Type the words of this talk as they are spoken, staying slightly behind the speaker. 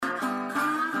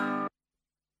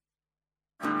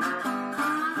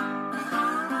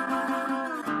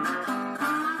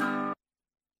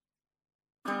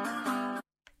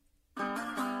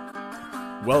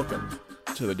Welcome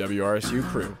to the WRSU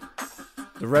Crew,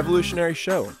 the revolutionary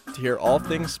show to hear all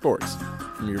things sports,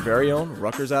 from your very own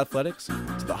Rutgers athletics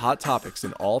to the hot topics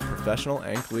in all professional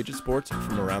and collegiate sports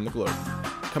from around the globe,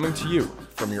 coming to you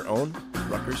from your own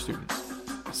Rutgers students.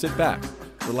 Sit back,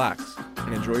 relax,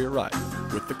 and enjoy your ride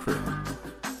with the Crew.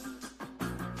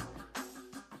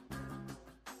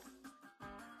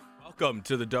 Welcome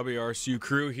to the WRSU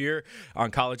Crew here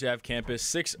on College Ave campus,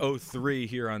 603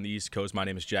 here on the East Coast. My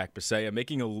name is Jack Bisaha,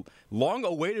 making a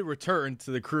long-awaited return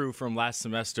to the Crew from last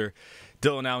semester.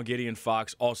 Bisaha and Gideon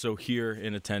Fox also here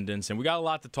in attendance, and we got a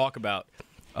lot to talk about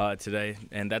today,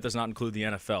 and that does not include the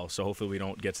NFL, so hopefully we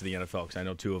don't get to the NFL because I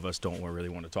know two of us don't really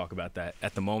want to talk about that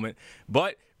at the moment.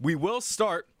 But we will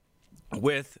start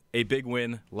with a big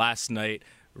win last night.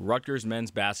 Rutgers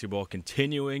men's basketball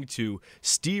continuing to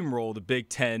steamroll the Big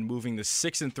Ten, moving to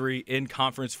 6-3 in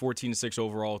conference, 14-6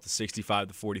 overall with a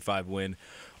 65-45 win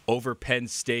over Penn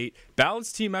State.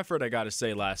 Balanced team effort, I got to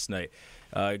say, last night.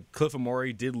 Cliff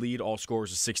Amore did lead all scorers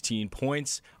with 16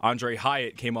 points. Andre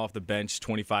Hyatt came off the bench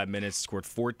 25 minutes, scored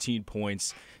 14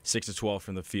 points, 6-12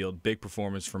 from the field. Big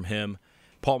performance from him.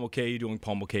 Paul Mulcahy doing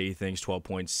Paul Mulcahy things, 12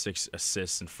 points, 6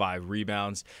 assists, and 5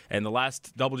 rebounds. And the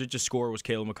last double-digit scorer was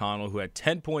Caleb McConnell, who had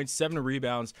 10 points, 7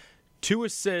 rebounds, 2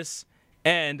 assists,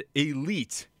 and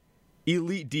elite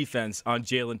defense on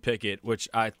Jalen Pickett, which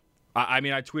I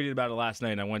tweeted about it last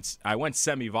night, and I went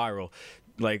semi-viral,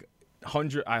 like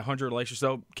 100 likes or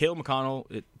so. Caleb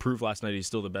McConnell, it proved last night he's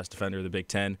still the best defender of the Big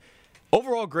Ten.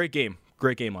 Overall, great game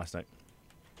last night.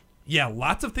 Yeah,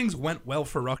 lots of things went well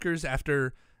for Rutgers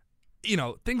after.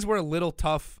 Things were a little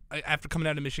tough after coming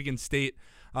out of Michigan State.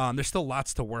 There's still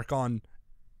lots to work on,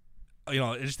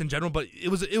 just in general. But it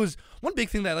was one big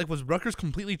thing that I liked was Rutgers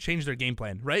completely changed their game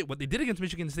plan, right? What they did against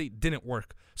Michigan State didn't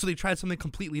work. So they tried something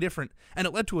completely different, and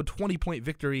it led to a 20-point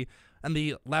victory, and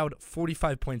they allowed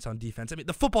 45 points on defense. I mean,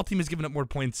 the football team has given up more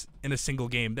points in a single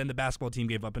game than the basketball team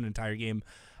gave up an entire game.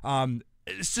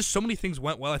 It's just so many things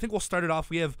went well. I think we'll start it off.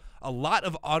 We have a lot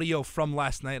of audio from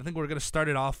last night. I think we're going to start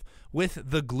it off with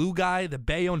the glue guy, the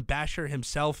Bayonne basher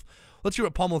himself. Let's hear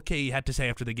what Paul Mulcahy had to say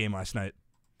after the game last night.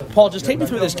 Paul, just take me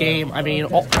through this game. I mean,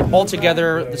 all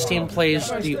together, this team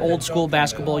plays the old school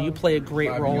basketball. You play a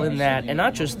great role in that. And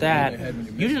not just that,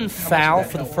 you didn't foul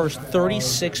for the first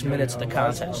 36 minutes of the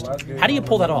contest. How do you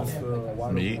pull that off?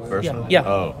 Me, personally?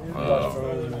 Yeah.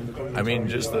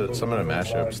 Just some of the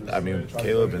matchups.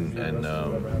 Caleb and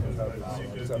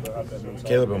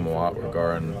Mawat were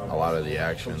guarding a lot of the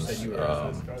actions,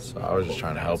 so I was just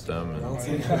trying to help them. And, I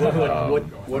think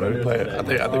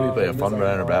we play a fun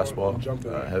brand of basketball,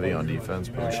 heavy on defense,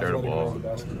 but we share the ball.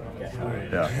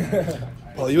 Yeah.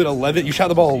 Well, you shot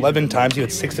the ball 11 times. You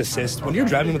had 6 assists. When you're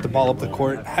driving with the ball up the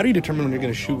court, how do you determine when you're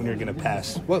going to shoot, when you're going to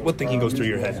pass? What thinking goes through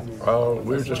your head?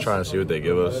 We were just trying to see what they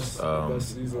give us.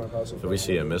 If we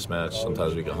see a mismatch,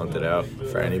 sometimes we can hunt it out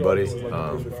for anybody.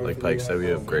 Like Pike said, we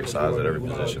have great size at every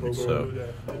position. So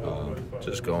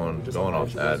just going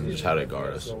off that and just how they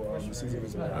guard us.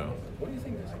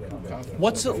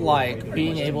 What's it like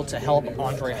being able to help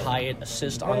Andre Hyatt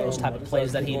assist on those type of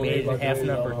plays that he made in half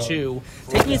number 2?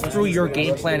 Take me through your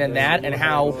game plan in that and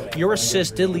how your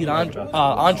assist did lead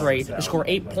Andre to score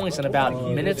 8 points in about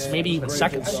minutes, maybe even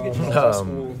seconds.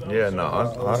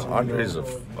 Andre's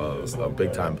a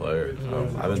big-time player.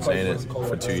 I've been saying it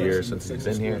for 2 years since he's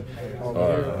been here.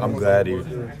 I'm glad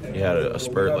he had a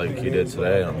spurt like he did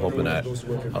today, and I'm hoping that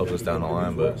helps us down the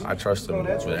line. But I trust him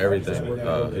with everything.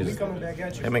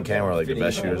 Him and Cam are like the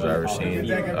best shooters I've ever seen.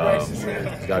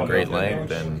 He's got great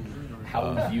length, and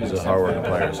he's a hard-working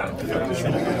player. So.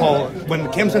 Paul,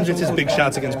 when Cam Sims hits his big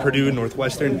shots against Purdue and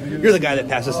Northwestern, you're the guy that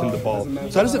passes him the ball.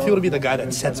 So how does it feel to be the guy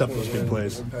that sets up those big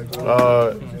plays?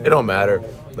 It don't matter.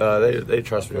 They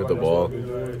trust me with the ball.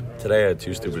 Today I had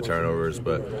 2 stupid turnovers,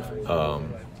 but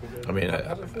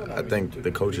I think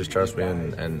the coaches trust me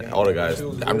and all the guys.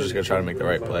 I'm just going to try to make the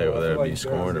right play, whether it be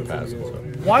scoring or passing. So.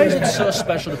 Why is it so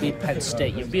special to beat Penn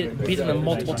State? You've beaten them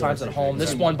multiple times at home.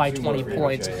 This one by 20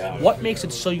 points. What makes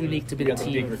it so unique to beat a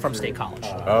team from State College?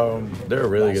 They're a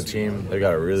really good team. They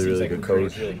got a really, really good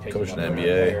coach in the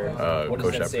NBA,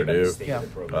 coach at Purdue.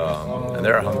 And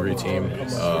they're a hungry team.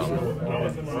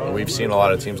 We've seen a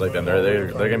lot of teams like them. They're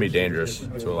going to be dangerous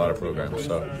to a lot of programs.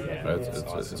 So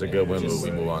it's a good win, but we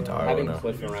move on to Iowa now.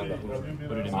 Cliff around the hoop.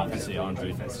 What did it mean to see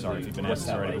Andre defense? Sorry if you've been asked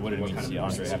this already, but what did it mean to see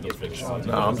Andre have those big shots?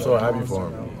 No, I'm so happy for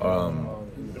him.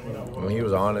 mean, he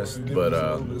was honest, but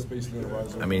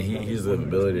I mean, he's the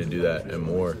ability to do that and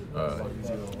more.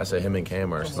 I say him and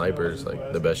Cam are snipers,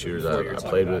 like the best shooters I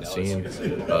played with, seen.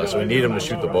 So we need him to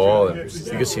shoot the ball, and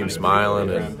you can see him smiling,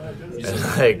 and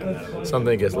like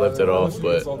something gets lifted off.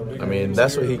 But I mean,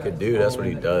 that's what he could do. That's what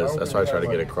he does. That's what I try to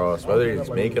get across, whether he's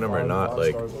making them or not.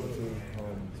 Like.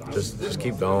 Just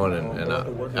keep going, and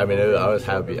I mean, I was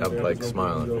happy. I was like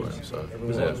smiling for him. So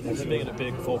Has it been a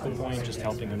big focal point, just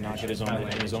helping him not get in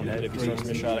his own head if he starts to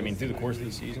miss a shot? I mean, through the course of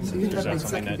the season, is that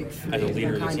something that, as a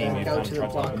leader of the team, you've kind of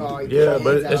tried to do? Yeah,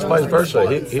 but it's vice versa.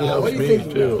 He helps me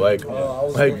too. Like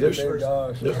this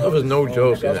stuff is no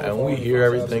joke, and we hear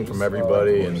everything from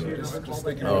everybody, and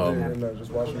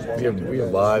we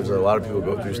have lives, or a lot of people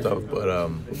go through stuff.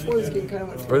 But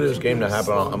for this game to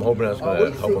happen, I'm hoping that's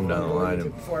going to help him down the line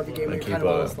and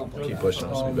keep pushing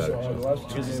us to be better. So.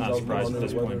 Because it's not a surprise at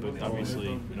this point, but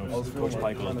obviously, Coach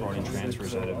Pikiell has brought in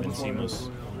transfers that have been fit in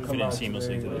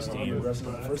seamlessly to this team.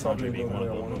 Andre being one of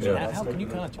them. Yeah. How can you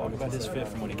kind of talk about his fit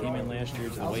from when he came in last year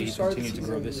to the way he's continued to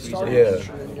grow this season? Yeah,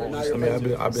 I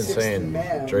mean, I've been saying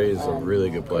Dre is a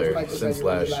really good player since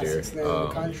last year.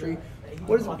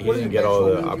 He didn't get all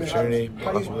the opportunity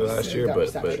possibly last year,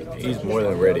 but he's more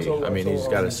than ready. I mean, he's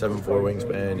got a 7'4"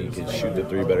 wingspan. He can shoot the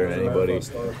three better than anybody.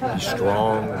 He's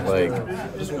strong.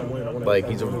 Like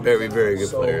he's a very, very good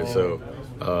player. So.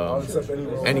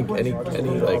 And he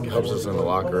like helps us in the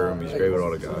locker room. He's great with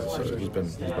all the guys. So he's been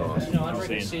awesome. I'm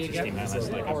saying his team has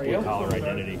like a blue collar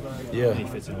identity. Yeah,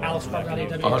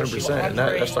 100%. And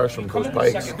that starts from Coach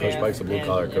Pikes. Coach Pikes, a blue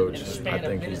collar coach. I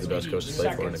think he's the best coach to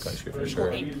play for in the country for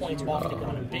sure.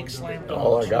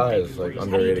 All our guys, like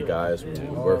underrated guys, who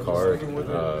work hard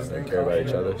and care about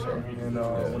each other. So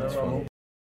yeah, it's fun.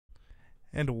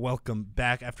 And welcome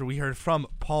back after we heard from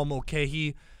Paul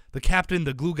Mulcahy, the captain,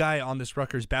 the glue guy on this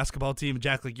Rutgers basketball team.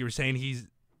 Jack, like you were saying, he's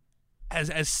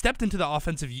has stepped into the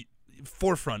offensive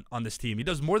forefront on this team. He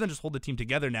does more than just hold the team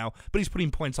together now, but he's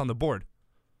putting points on the board.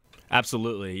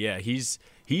 Absolutely, yeah. He's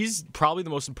probably the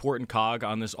most important cog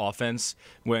on this offense.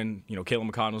 When Caleb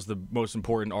McConnell's the most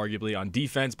important, arguably, on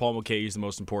defense. Paul Mulcahy is the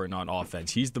most important on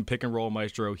offense. He's the pick and roll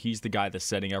maestro. He's the guy that's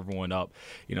setting everyone up.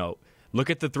 Look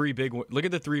at the three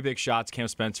big shots Cam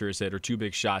Spencer has hit, or two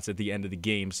big shots at the end of the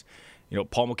games.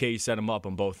 Paul Mulcahy set him up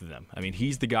on both of them. I mean,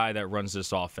 he's the guy that runs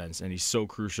this offense, and he's so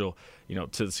crucial,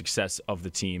 to the success of the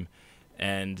team.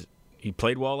 And he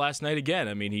played well last night again.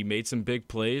 I mean, he made some big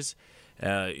plays.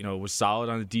 Was solid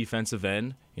on the defensive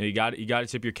end. You got to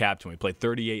tip your cap to him. He played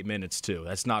 38 minutes too.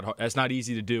 That's not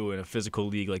easy to do in a physical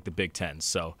league like the Big Ten.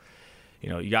 So,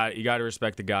 you got to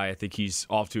respect the guy. I think he's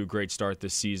off to a great start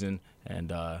this season,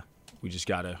 and we just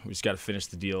gotta finish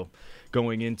the deal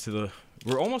going into the.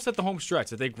 We're almost at the home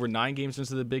stretch. I think we're 9 games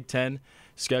into the Big Ten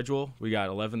schedule. We got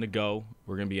 11 to go.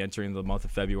 We're going to be entering the month of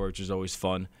February, which is always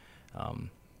fun.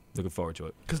 Looking forward to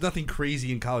it. Because nothing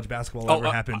crazy in college basketball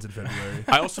ever happens in February.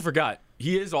 I also forgot,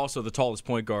 he is also the tallest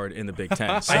point guard in the Big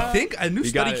Ten. So I think a new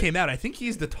study came out. I think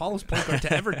he's the tallest point guard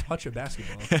to ever touch a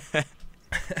basketball.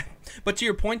 But to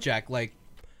your point, Jack, like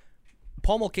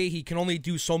Paul Mulcahy can only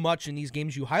do so much in these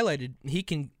games you highlighted. He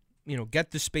can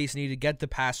get the space needed, get the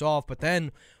pass off, but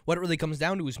then what it really comes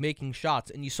down to is making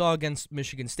shots. And you saw against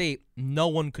Michigan State, no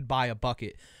one could buy a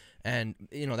bucket. And,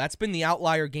 that's been the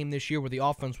outlier game this year where the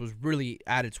offense was really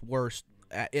at its worst.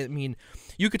 I mean,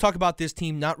 you could talk about this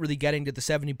team not really getting to the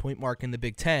 70-point mark in the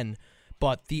Big Ten,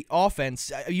 but the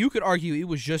offense, you could argue it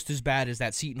was just as bad as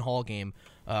that Seton Hall game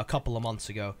a couple of months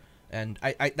ago. And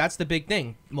I that's the big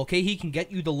thing. Mulcahy can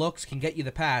get you the looks, can get you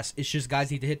the pass. It's just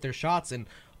guys need to hit their shots. And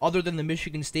other than the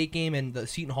Michigan State game and the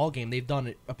Seton Hall game, they've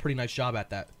done a pretty nice job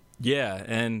at that. Yeah,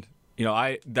 and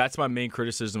that's my main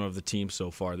criticism of the team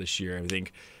so far this year. I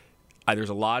think there's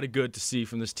a lot of good to see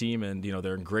from this team, and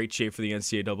they're in great shape for the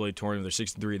NCAA tournament. They're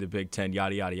 6-3 in the Big Ten,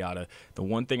 yada yada yada. The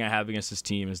one thing I have against this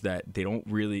team is that they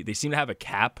seem to have a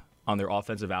cap on their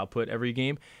offensive output every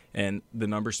game, and the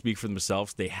numbers speak for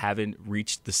themselves. They haven't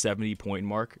reached the 70-point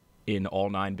mark in all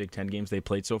 9 Big Ten games they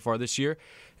played so far this year.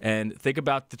 And think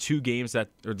about the 2 games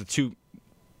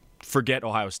forget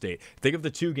Ohio State. Think of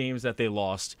the 2 games that they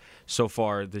lost so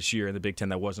far this year in the Big Ten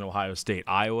that wasn't Ohio State,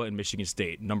 Iowa and Michigan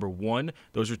State. Number 1,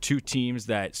 those are 2 teams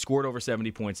that scored over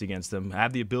 70 points against them,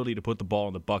 have the ability to put the ball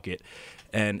in the bucket.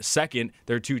 And second,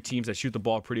 they're 2 teams that shoot the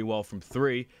ball pretty well from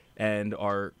 3 and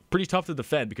are pretty tough to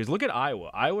defend, because look at Iowa.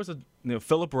 Iowa's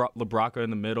Philip LaBracca in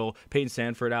the middle, Peyton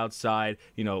Sanford outside,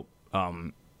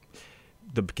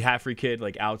 the McCaffrey kid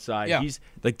outside. Yeah. He's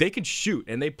they can shoot,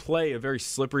 and they play a very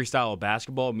slippery style of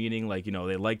basketball, meaning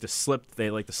they like to slip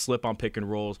on pick and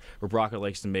rolls. LaBracca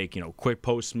likes to make quick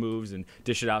post moves and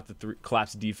dish it out to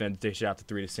collapse the defense, dish it out to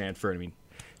 3 to Sanford. I mean,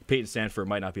 Peyton Sanford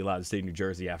might not be allowed to stay in New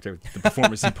Jersey after the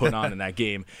performance he put on in that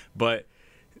game. But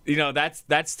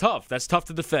that's tough. That's tough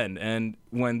to defend. And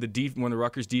when the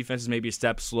Rutgers defense is maybe a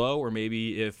step slow, or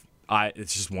maybe if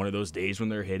it's just one of those days when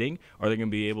they're hitting, are they going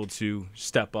to be able to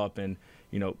step up and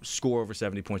score over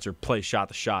 70 points or play shot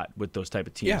to shot with those type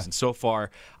of teams? Yeah. And so far,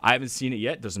 I haven't seen it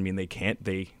yet. Doesn't mean they can't.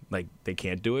 They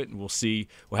can't do it. And we'll see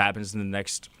what happens in the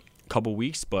next couple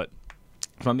weeks. But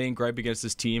that's my main gripe against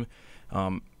this team.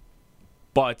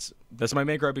 But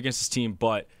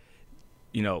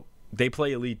they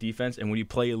play elite defense, and when you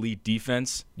play elite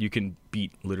defense, you can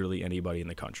beat literally anybody in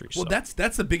the country. Well, that's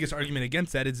the biggest argument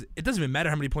against that is it doesn't even matter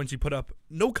how many points you put up.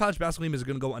 No college basketball team is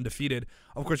going to go undefeated.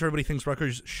 Of course, everybody thinks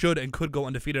Rutgers should and could go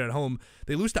undefeated at home.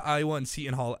 They lose to Iowa and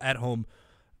Seton Hall at home.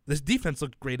 This defense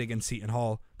looked great against Seton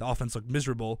Hall. The offense looked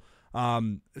miserable.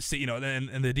 And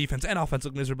the defense and offense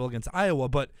looked miserable against Iowa.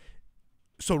 But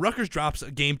so Rutgers drops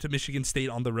a game to Michigan State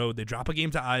on the road. They drop a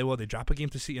game to Iowa. They drop a game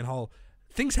to Seton Hall.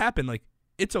 Things happen.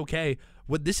 It's okay.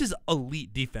 This is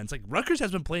elite defense. Rutgers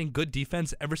has been playing good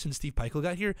defense ever since Steve Pikiell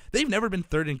got here. They've never been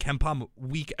third in KenPom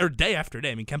week or day after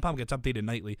day. I mean, KenPom gets updated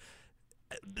nightly.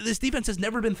 This defense has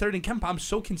never been third in KenPom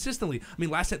so consistently. I mean,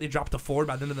 last night they dropped to 4.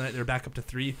 By the end of the night, they're back up to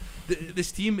 3.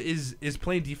 This team is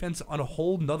playing defense on a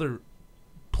whole nother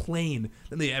plane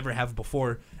than they ever have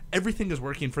before. Everything is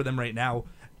working for them right now.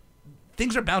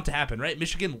 Things are bound to happen, right?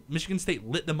 Michigan State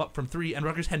lit them up from 3, and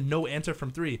Rutgers had no answer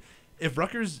from 3. If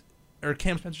Rutgers or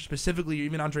Cam Spencer specifically, or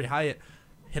even Andre Hyatt,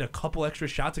 hit a couple extra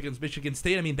shots against Michigan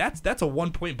State, I mean, that's a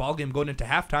 1-point ball game going into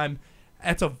halftime.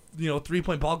 That's a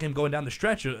 3-point ball game going down the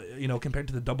stretch, compared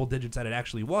to the double digits that it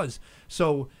actually was.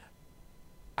 So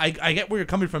I get where you're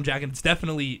coming from, Jack, and it's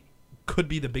definitely could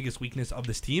be the biggest weakness of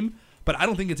this team, but I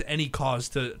don't think it's any cause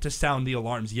to sound the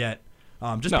alarms yet.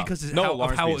 Because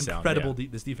of how incredible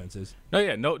this defense is.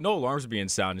 No alarms are being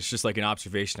sound. It's just an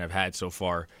observation I've had so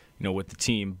far, with the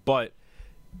team. But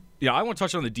I want to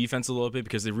touch on the defense a little bit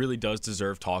because it really does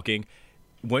deserve talking.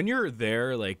 When you're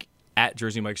there, at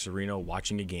Jersey Mike's Arena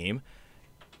watching a game,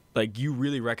 you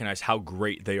really recognize how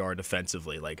great they are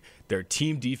defensively. Their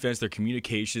team defense, their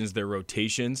communications, their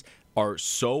rotations are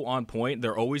so on point.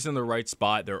 They're always in the right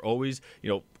spot. They're always,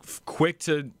 quick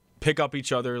to pick up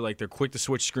each other. They're quick to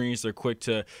switch screens. They're quick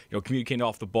to, communicate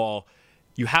off the ball.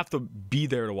 You have to be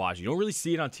there to watch. You don't really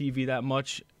see it on TV that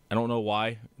much. I don't know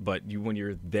why, but when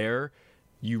you're there,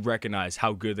 you recognize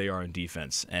how good they are in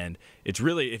defense. And it's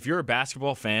really, if you're a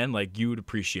basketball fan, you would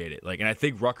appreciate it. And I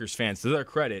think Rutgers fans, to their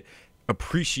credit,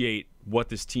 appreciate what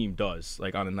this team does,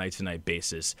 on a night-to-night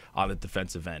basis on the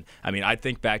defensive end. I mean, I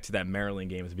think back to that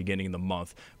Maryland game at the beginning of the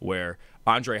month where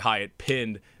Andre Hyatt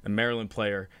pinned a Maryland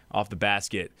player off the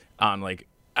basket on,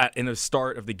 in the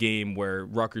start of the game where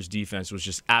Rutgers defense was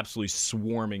just absolutely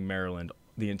swarming Maryland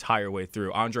the entire way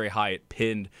through. Andre Hyatt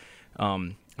pinned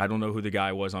I don't know who the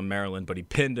guy was on Maryland, but he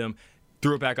pinned him,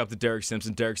 threw it back up to Derek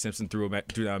Simpson. Derek Simpson threw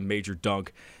down a major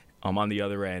dunk on the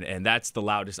other end, and that's the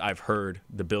loudest I've heard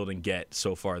the building get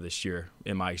so far this year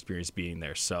in my experience being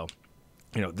there. So,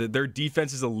 their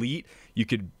defense is elite. You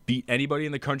could beat anybody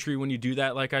in the country when you do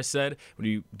that, like I said, when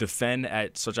you defend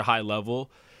at such a high level.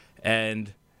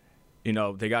 And,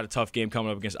 they got a tough game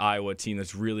coming up against Iowa, a team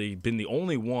that's really been the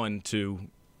only one to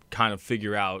kind of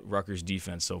figure out Rutgers'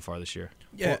 defense so far this year.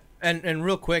 Yeah, and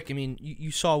real quick, I mean,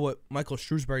 you saw what Michael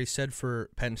Shrewsbury said for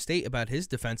Penn State about his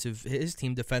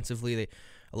team defensively.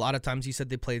 A lot of times he said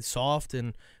they played soft,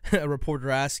 and a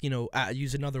reporter asked,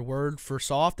 use another word for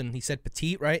soft, and he said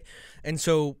petite, right? And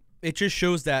so it just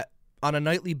shows that on a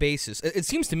nightly basis, it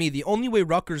seems to me the only way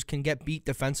Rutgers can get beat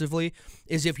defensively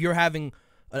is if you're having,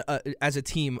 as a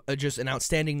team, just an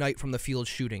outstanding night from the field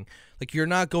shooting. You're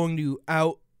not going to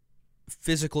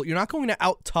you're not going to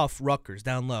out-tough Rutgers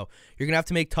down low. You're going to have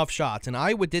to make tough shots, and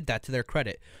Iowa did that to their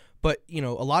credit. But, a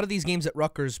lot of these games that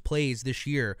Rutgers plays this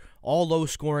year, all low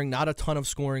scoring, not a ton of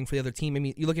scoring for the other team. I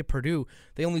mean, you look at Purdue,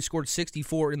 they only scored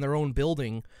 64 in their own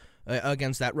building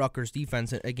against that Rutgers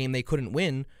defense, a game they couldn't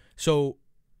win. So,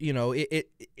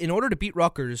 in order to beat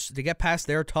Rutgers, to get past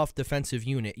their tough defensive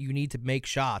unit, you need to make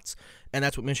shots, and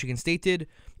that's what Michigan State did.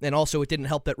 And also, it didn't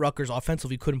help that Rutgers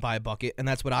offensively couldn't buy a bucket, and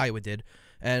that's what Iowa did.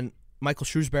 And Michael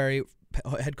Shrewsbury,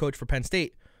 head coach for Penn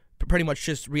State, pretty much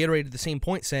just reiterated the same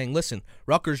point, saying, listen,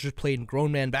 Rutgers just played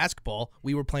grown man basketball.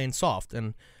 We were playing soft.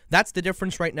 And that's the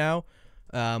difference right now.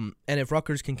 And if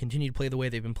Rutgers can continue to play the way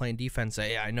they've been playing defense,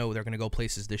 I know they're going to go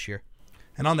places this year.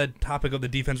 And on the topic of the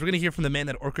defense, we're going to hear from the man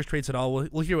that orchestrates it all.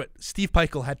 We'll hear what Steve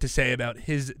Pikiell had to say about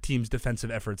his team's defensive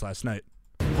efforts last night.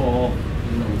 Paul,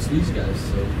 it's these guys.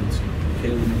 So it's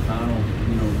Caleb McConnell,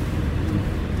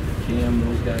 Cam,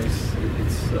 those guys.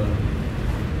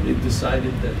 They've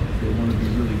decided that they want to be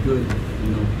really good,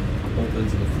 both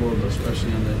ends of the floor, but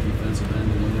especially on that defensive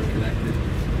end, and when they're connected,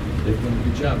 they've done a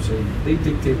good job. So they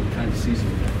dictate what kind of season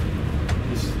we have.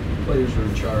 These players are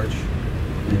in charge,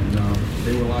 and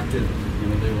they were locked in.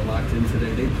 They were locked in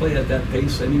today. They play at that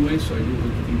pace anyway, so I knew it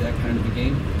would be that kind of a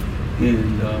game.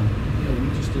 And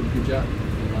we just did a good job.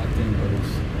 They locked in, but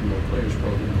it's players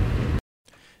program.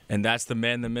 And that's the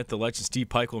man, the myth, the legend, Steve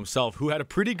Pikiell himself, who had a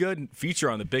pretty good feature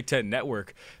on the Big Ten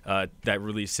Network that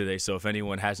released today. So if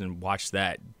anyone hasn't watched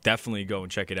that, definitely go and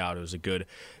check it out. It was a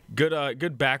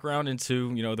good background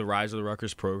into the rise of the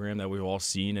Rutgers program that we've all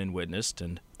seen and witnessed,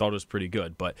 and thought it was pretty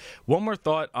good. But one more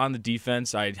thought on the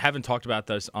defense. I haven't talked about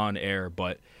this on air,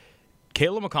 but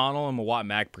Caleb McConnell and Mawot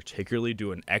Mack particularly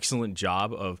do an excellent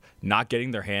job of not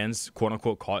getting their hands, quote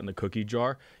unquote, caught in the cookie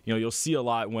jar. You'll see a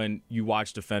lot when you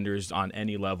watch defenders on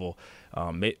any level,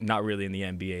 not really in the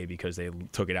NBA because they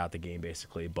took it out the game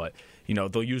basically, but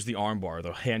they'll use the arm bar,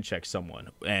 they'll hand check someone,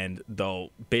 and they'll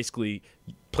basically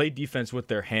play defense with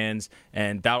their hands,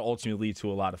 and that'll ultimately lead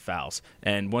to a lot of fouls.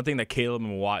 And one thing that Caleb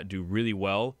and Mawot do really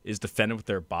well is defend with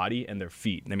their body and their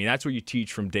feet. I mean, that's what you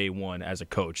teach from day one as a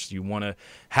coach. You want to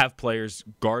have players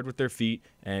guard with their feet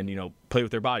and play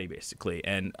with their body basically.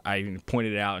 And I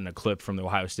pointed out in a clip from the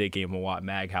Ohio State game, Mawot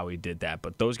Mag, how he did that.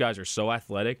 But those guys are so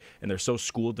athletic and they're so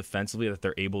schooled defensively that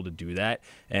they're able to do that.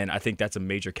 And I think that's a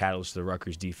major catalyst to the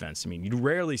Rutgers defense. I mean, you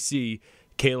rarely see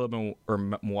Caleb or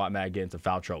Mawot Mag get into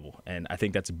foul trouble, and I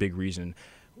think that's a big reason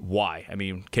why. I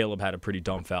mean, Caleb had a pretty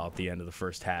dumb foul at the end of the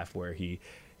first half where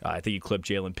I think he clipped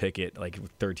Jalen Pickett like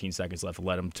with 13 seconds left,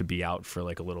 led him to be out for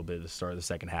like a little bit at the start of the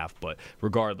second half. But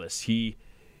regardless,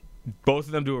 both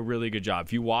of them do a really good job.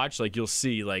 If you watch, you'll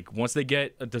see, once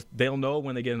they'll know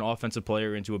when they get an offensive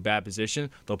player into a bad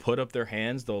position, they'll put up their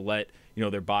hands, they'll let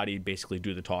their body basically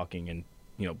do the talking and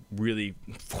really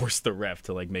force the ref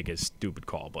to make a stupid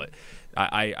call. But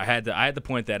I had to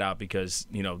point that out because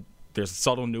there's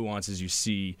subtle nuances you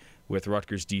see with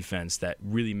Rutgers defense that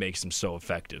really makes them so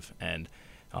effective. And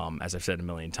as I've said a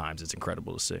million times, it's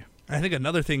incredible to see. I think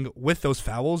another thing with those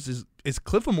fouls is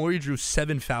Cliff Amore drew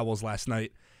 7 fouls last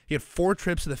night. He had 4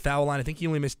 trips to the foul line. I think he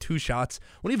only missed 2 shots.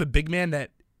 When you have a big man that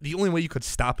the only way you could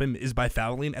stop him is by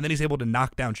fouling, and then he's able to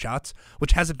knock down shots,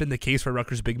 which hasn't been the case for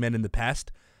Rutgers big men in the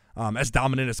past. As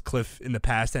dominant as Cliff in the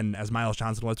past and as Miles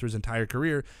Johnson was through his entire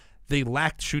career, they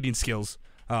lacked shooting skills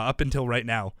up until right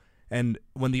now. And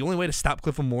when the only way to stop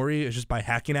Cliff Amore is just by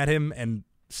hacking at him and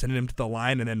sending him to the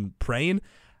line and then praying,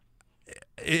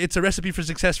 it's a recipe for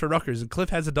success for Rutgers. And Cliff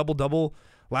has a double-double.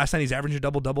 Last night he's averaging a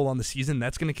double-double on the season.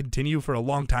 That's going to continue for a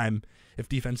long time if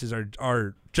defenses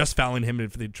are just fouling him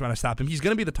if they're trying to stop him. He's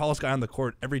going to be the tallest guy on the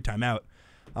court every time out.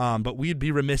 But we'd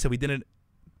be remiss if we didn't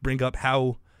bring up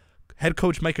how head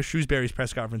coach Micah Shrewsbury's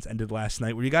press conference ended last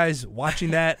night. Were you guys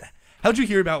watching that? How'd you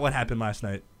hear about what happened last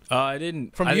night? I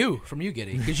didn't. From you,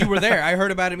 Giddy, because you were there. I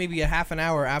heard about it maybe a half an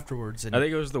hour afterwards. And I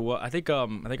think it was I think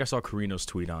I saw Carino's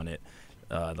tweet on it,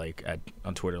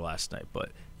 on Twitter last night.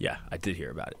 But yeah, I did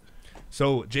hear about it.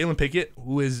 So Jalen Pickett,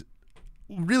 who is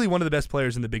really one of the best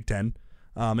players in the Big Ten,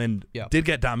 and did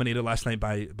get dominated last night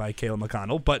by Caleb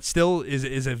McConnell, but still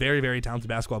is a very, very talented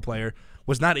basketball player,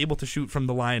 was not able to shoot from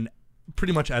the line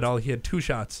pretty much at all. He had 2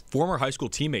 shots. Former high school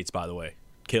teammates, by the way,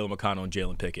 Caleb McConnell and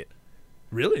Jalen Pickett.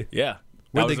 Really? Yeah.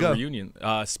 Where'd they go? Reunion.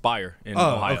 Spire in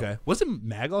Ohio. Okay. Wasn't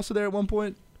Mag also there at one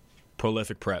point?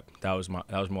 Prolific Prep. That was Mag.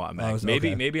 Oh,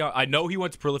 maybe I know he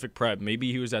went to Prolific Prep.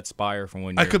 Maybe he was at Spire for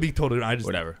 1 year. I could be totally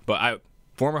whatever. But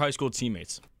former high school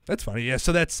teammates. That's funny. Yeah.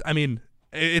 So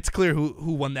it's clear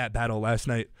who won that battle last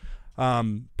night.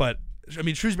 But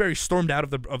Shrewsbury stormed out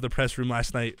of the press room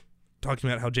last night, talking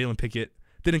about how Jalen Pickett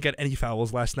didn't get any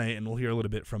fouls last night, and we'll hear a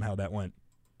little bit from how that went.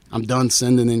 I'm done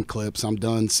sending in clips. I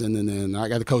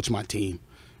got to coach my team,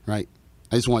 right?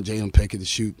 I just want Jalen Pickett to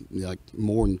shoot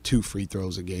more than 2 free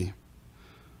throws a game.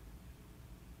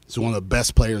 He's one of the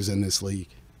best players in this league.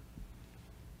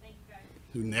 Thank you, guys.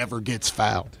 Who never gets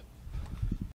fouled.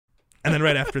 And then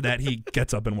right after that, he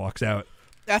gets up and walks out.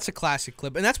 That's a classic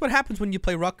clip. And that's what happens when you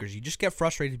play Rutgers. You just get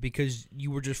frustrated because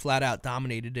you were just flat out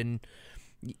dominated, and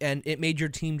it made your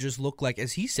team just look like,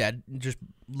 as he said, just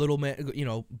little man,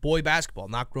 boy basketball,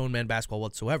 not grown man basketball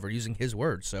whatsoever, using his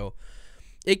words. So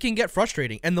it can get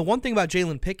frustrating. And the one thing about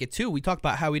Jalen Pickett, too, we talked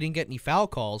about how he didn't get any foul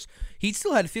calls. He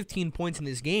still had 15 points in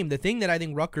this game. The thing that I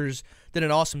think Rutgers did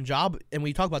an awesome job, and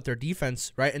we talk about their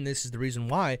defense, right, and this is the reason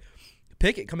why,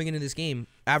 Pickett coming into this game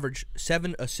averaged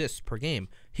 7 assists per game.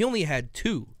 He only had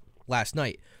 2 last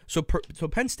night. So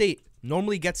Penn State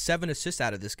normally gets 7 assists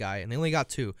out of this guy, and they only got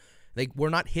 2. We're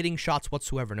not hitting shots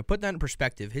whatsoever. And to put that in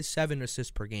perspective, his 7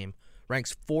 assists per game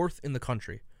ranks 4th in the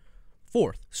country.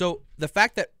 4th. So the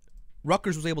fact that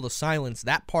Rutgers was able to silence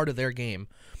that part of their game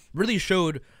really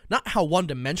showed not how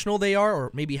one-dimensional they are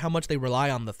or maybe how much they rely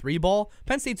on the three ball.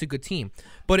 Penn State's a good team,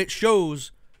 but it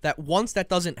shows that once that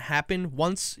doesn't happen,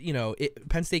 once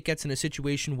Penn State gets in a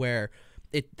situation where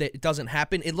it doesn't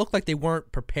happen, it looked like they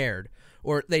weren't prepared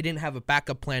or they didn't have a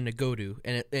backup plan to go to,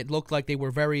 and it looked like they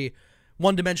were very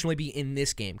one-dimensionally be in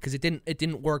this game because it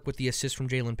didn't work with the assist from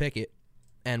Jalen Pickett,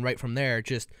 and right from there,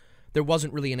 there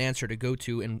wasn't really an answer to go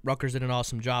to, and Rutgers did an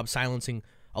awesome job silencing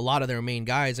a lot of their main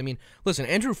guys. I mean, listen,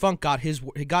 Andrew Funk got his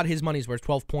money's worth,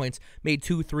 12 points, made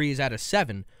 2 threes out of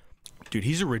 7. Dude,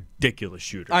 he's a ridiculous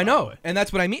shooter. I know, and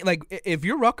that's what I mean. Like, if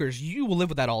you're Rutgers, you will live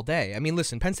with that all day. I mean,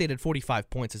 listen, Penn State had 45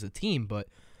 points as a team, but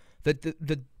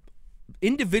the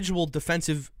individual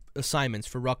defensive assignments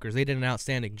for Rutgers, they did an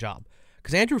outstanding job.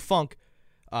 Because Andrew Funk,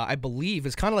 I believe,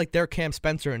 is kind of like their Cam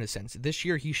Spencer in a sense. This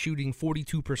year, he's shooting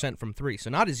 42% from 3, so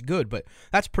not as good, but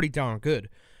that's pretty darn good.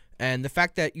 And the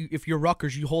fact that if you're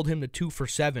Rutgers, you hold him to 2 for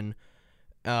 7,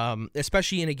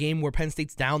 especially in a game where Penn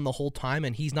State's down the whole time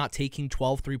and he's not taking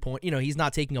 12 3-point, he's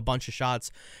not taking a bunch of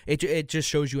shots. It just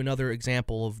shows you another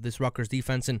example of this Rutgers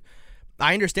defense. And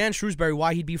I understand Shrewsbury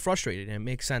why he'd be frustrated, and it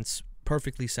makes sense,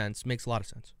 perfectly sense, makes a lot of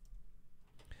sense.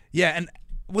 Yeah, and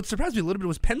what surprised me a little bit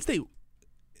was Penn State.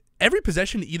 Every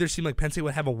possession either seemed like Penn State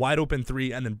would have a wide open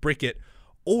 3 and then brick it,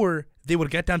 or they would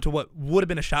get down to what would have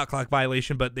been a shot clock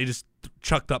violation, but they just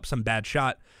chucked up some bad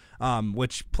shot.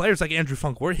 Which players like Andrew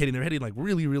Funk were hitting. They're hitting like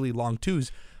really, really long 2s.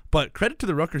 But credit to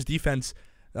the Rutgers defense.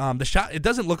 The shot, it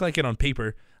doesn't look like it on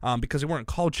paper because they weren't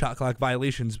called shot clock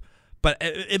violations. But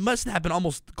it must have happened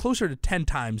almost closer to 10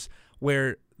 times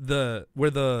where the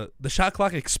shot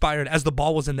clock expired as the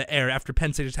ball was in the air after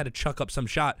Penn State just had to chuck up some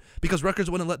shot because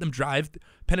Rutgers wouldn't let them drive.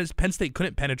 Penn State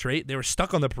couldn't penetrate. They were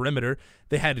stuck on the perimeter.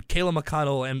 They had Kayla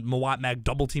McConnell and Mawat Mag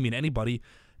double teaming anybody.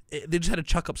 They just had to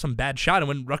chuck up some bad shot. And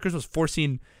when Rutgers was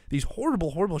forcing these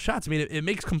horrible, horrible shots, I mean, it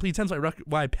makes complete sense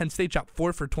why Penn State shot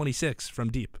 4 for 26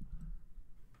 from deep.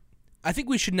 I think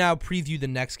we should now preview the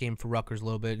next game for Rutgers a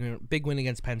little bit. Big win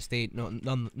against Penn State,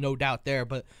 no doubt there,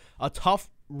 but a tough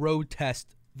road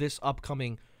test this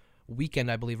upcoming weekend,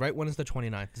 I believe, right? When is the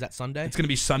 29th? Is that Sunday? It's going to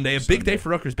be Sunday. A big day for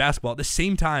Rutgers basketball. At the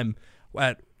same time,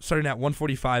 starting at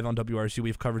 1:45 on WRSU, we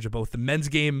have coverage of both the men's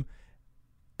game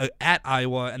at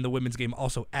Iowa and the women's game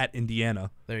also at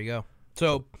Indiana. There you go.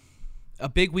 So a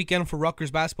big weekend for Rutgers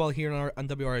basketball here on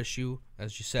WRSU,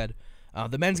 as you said.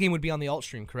 The men's game would be on the alt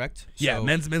stream, correct? Yeah,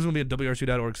 men's will be at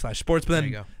WRSU.org/sports, but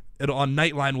then on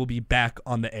Nightline will be back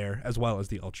on the air as well as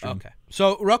the alt stream. Okay.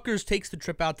 So Rutgers takes the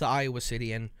trip out to Iowa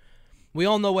City, and we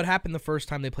all know what happened the first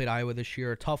time they played Iowa this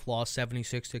year. A tough loss,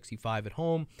 76-65 at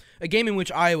home. A game in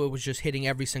which Iowa was just hitting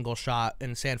every single shot,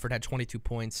 and Sanford had 22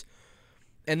 points.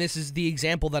 And this is the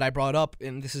example that I brought up,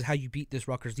 and this is how you beat this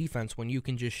Rutgers defense, when you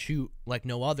can just shoot like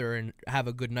no other and have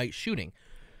a good night shooting.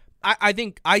 I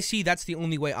think I see that's the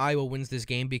only way Iowa wins this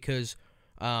game because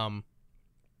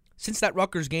since that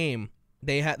Rutgers game,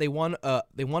 they won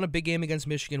a big game against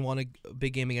Michigan, won a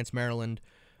big game against Maryland,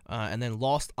 and then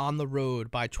lost on the road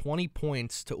by 20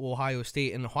 points to Ohio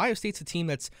State. And Ohio State's a team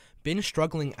that's been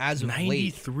struggling as of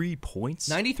late. 93 points?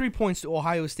 93 points to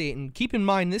Ohio State. And keep in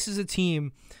mind, this is a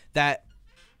team that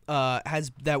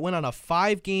went on a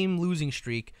 5-game losing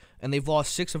streak, and they've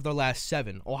lost 6 of their last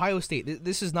 7. Ohio State,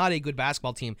 this is not a good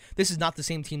basketball team. This is not the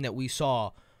same team that we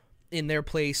saw in their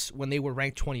place when they were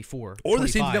ranked 24. Or 25.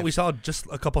 The same team that we saw just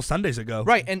a couple Sundays ago.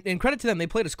 Right, and credit to them, they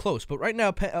played us close. But right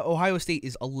now, Ohio State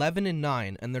is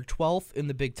 11-9, and they're 12th in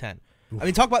the Big Ten. I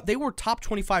mean, talk about, they were top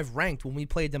 25 ranked when we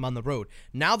played them on the road.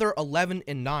 Now they're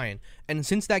 11-9, and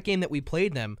since that game that we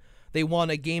played them, they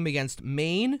won a game against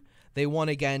Maine. They won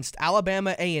against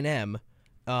Alabama A&M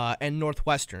and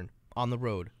Northwestern on the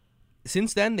road.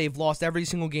 Since then, they've lost every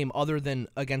single game other than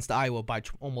against Iowa by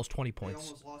almost 20 points. They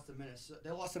almost lost to Minnesota. They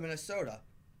lost to Minnesota.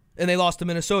 And they lost to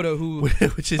Minnesota, who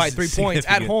which is by 3 points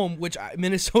at home, which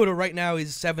Minnesota right now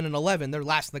is 7-11. They're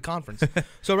last in the conference.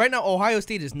 So right now, Ohio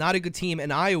State is not a good team,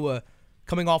 and Iowa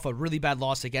coming off a really bad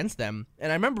loss against them.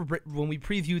 And I remember when we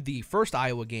previewed the first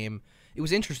Iowa game, it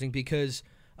was interesting because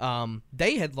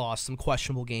they had lost some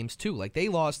questionable games too. Like they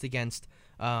lost against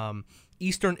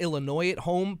Eastern Illinois at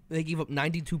home. They gave up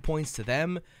 92 points to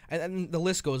them. And the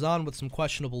list goes on with some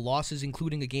questionable losses,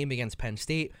 including a game against Penn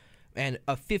State and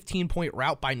a 15-point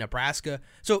rout by Nebraska.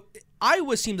 So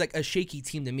Iowa seems like a shaky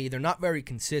team to me. They're not very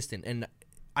consistent. And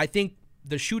I think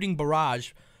the shooting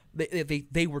barrage,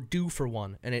 they were due for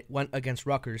one, and it went against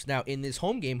Rutgers. Now, in this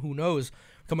home game, who knows,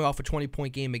 coming off a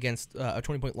 20-point game against a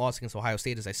 20-point loss against Ohio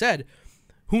State, as I said,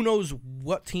 who knows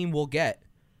what team we'll get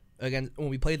against when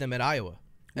we play them at Iowa.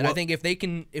 And I think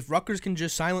if Rutgers can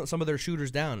just silence some of their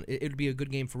shooters down, it would be a good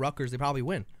game for Rutgers. They probably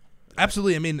win.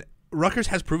 Absolutely. I mean, Rutgers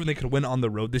has proven they could win on the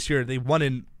road this year. They won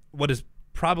in what is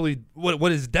probably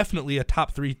what is definitely a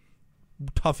top 3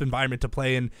 tough environment to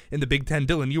play in the Big Ten.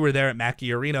 Dylan, you were there at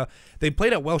Mackey Arena. They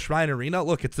played at Welsh Ryan Arena.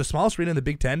 Look, it's the smallest arena in the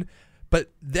Big Ten,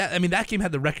 but that game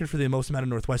had the record for the most amount of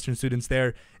Northwestern students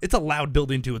there. It's a loud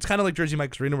building too. It's kind of like Jersey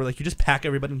Mike's Arena, where like you just pack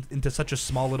everybody into such a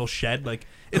small little shed. Like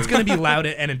it's going to be loud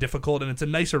and difficult, and it's a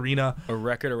nice arena. A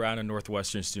record around a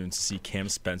Northwestern students to see Cam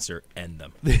Spencer end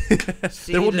them.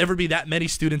 There will never be that many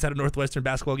students at a Northwestern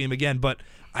basketball game again. But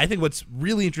I think what's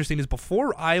really interesting is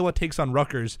before Iowa takes on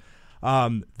Rutgers,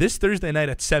 this Thursday night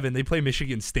at 7, they play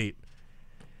Michigan State.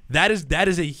 That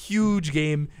is a huge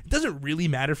game. It doesn't really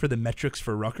matter for the metrics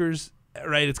for Rutgers,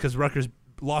 right? It's because Rutgers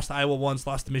lost to Iowa once,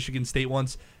 lost to Michigan State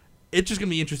once. It's just going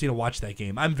to be interesting to watch that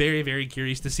game. I'm very, very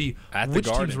curious to see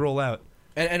which teams roll out.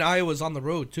 And Iowa's on the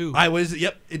road too. Iowa's,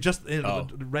 yep.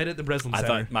 Right at the Breslin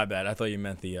Center. My bad. I thought you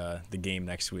meant the game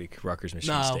next week, Rutgers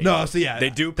Michigan State. No, so yeah, they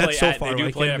do play. They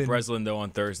do play at Breslin though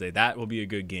on Thursday. That will be a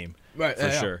good game, right?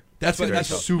 For sure. That's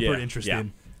super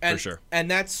interesting. For sure. And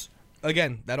that's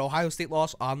again that Ohio State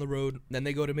loss on the road. Then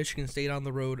they go to Michigan State on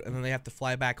the road, and then they have to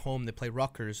fly back home. They play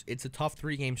Rutgers. It's a tough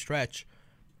 3-game stretch.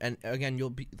 And again, you'll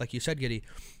be like you said, Giddy.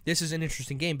 This is an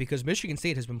interesting game because Michigan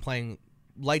State has been playing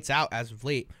lights out as of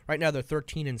late. Right now they're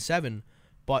 13-7,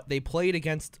 but they played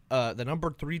against the number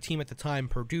 3 team at the time,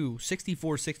 Purdue,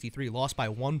 64-63, lost by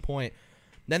 1 point.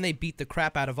 Then they beat the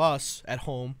crap out of us at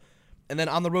home, and then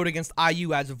on the road against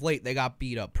IU as of late, they got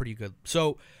beat up pretty good.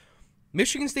 So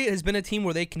Michigan State has been a team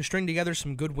where they can string together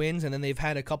some good wins, and then they've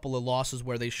had a couple of losses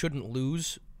where they shouldn't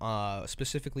lose,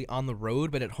 specifically on the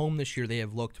road. But at home this year, they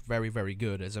have looked very, very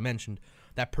good. As I mentioned,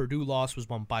 that Purdue loss was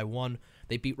won by 1.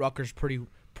 They beat Rutgers pretty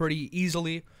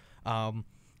easily.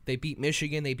 They beat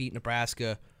Michigan. They beat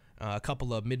Nebraska. A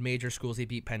couple of mid-major schools. They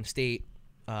beat Penn State.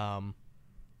 And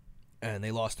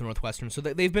they lost to Northwestern. So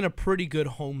they've been a pretty good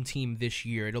home team this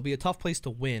year. It'll be a tough place to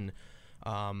win.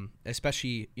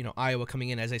 Especially, Iowa coming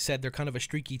in. As I said, they're kind of a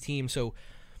streaky team. So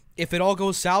if it all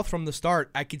goes south from the start,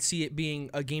 I could see it being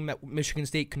a game that Michigan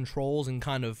State controls and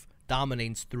kind of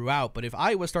dominates throughout. But if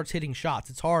Iowa starts hitting shots,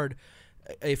 it's hard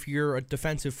if you're a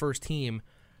defensive first team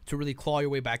to really claw your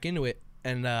way back into it.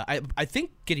 And I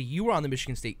think, Giddy, you were on the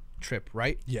Michigan State trip,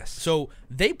 right? Yes. So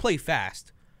they play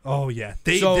fast. Oh, yeah.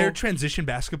 Their transition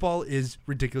basketball is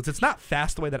ridiculous. It's not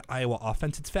fast the way that Iowa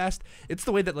offense is fast. It's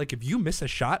the way that, like, if you miss a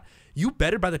shot, you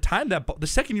better, by the time the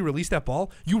second you release that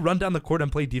ball, you run down the court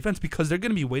and play defense because they're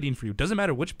going to be waiting for you. Doesn't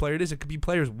matter which player it is. It could be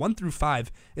players 1 through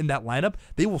 5 in that lineup.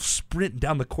 They will sprint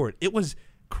down the court. It was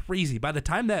crazy. By the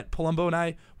time that Palumbo and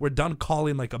I were done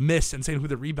calling like a miss and saying who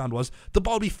the rebound was, the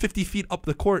ball would be 50 feet up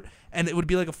the court, and it would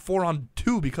be like a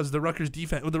 4-on-2 because the Rutgers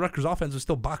offense was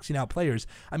still boxing out players.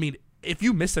 I mean, if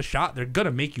you miss a shot, they're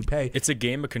gonna make you pay. It's a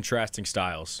game of contrasting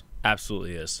styles.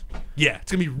 Absolutely is. Yeah,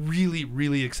 it's gonna be really,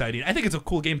 really exciting. I think it's a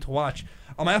cool game to watch.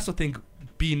 I also think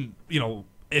being,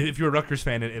 if you're a Rutgers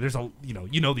fan, there's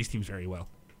these teams very well.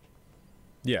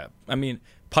 Yeah, I mean,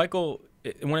 Pikiell.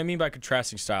 What I mean by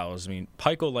contrasting styles,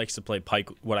 Pikiell likes to play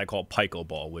what I call Pikiell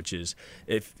ball, which is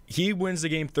if he wins the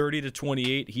game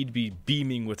 30-28, he'd be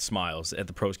beaming with smiles at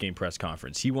the post-game press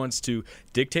conference. He wants to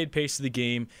dictate pace of the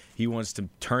game. He wants to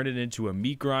turn it into a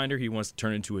meat grinder. He wants to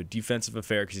turn it into a defensive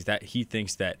affair because he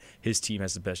thinks that his team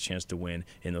has the best chance to win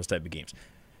in those type of games.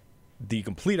 The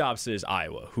complete opposite is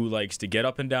Iowa, who likes to get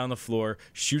up and down the floor,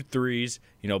 shoot threes,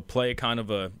 play kind of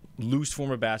a loose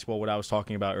form of basketball, what I was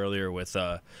talking about earlier with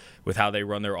how they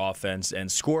run their offense,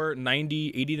 and score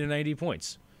 80 to 90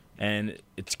 points. And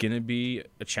it's going to be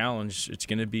a challenge. It's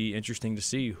going to be interesting to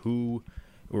see who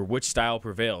or which style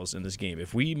prevails in this game.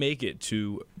 If we make it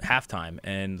to halftime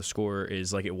and the score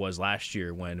is like it was last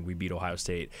year when we beat Ohio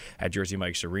State at Jersey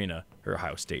Mike's Arena, or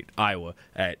Iowa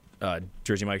at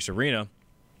Jersey Mike's Arena,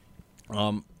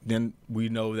 then we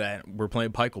know that we're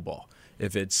playing Pikiell ball.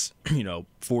 If it's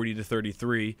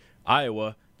 40-33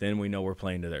 Iowa, then we know we're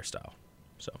playing to their style.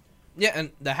 So yeah,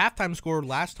 and the halftime score the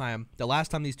last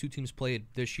time these two teams played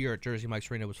this year at Jersey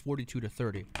Mike's Arena was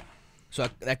 42-30. So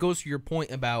that goes to your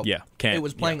point about it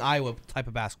was playing Iowa type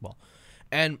of basketball,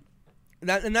 and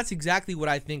that's exactly what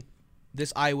I think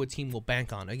this Iowa team will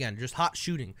bank on. Again, just hot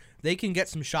shooting. They can get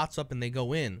some shots up and they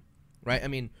go in, right? I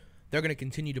mean, they're going to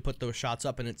continue to put those shots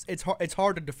up, and it's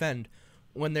hard to defend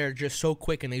when they're just so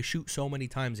quick and they shoot so many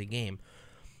times a game.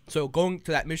 So going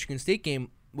to that Michigan State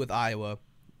game with Iowa,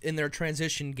 in their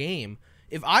transition game,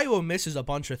 if Iowa misses a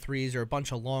bunch of threes or a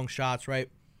bunch of long shots, right,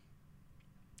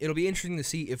 it'll be interesting to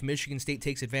see if Michigan State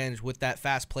takes advantage with that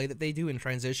fast play that they do in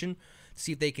transition, to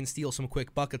see if they can steal some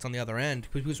quick buckets on the other end.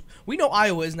 Because we know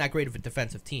Iowa isn't that great of a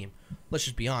defensive team. Let's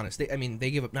just be honest. They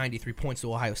gave up 93 points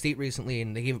to Ohio State recently,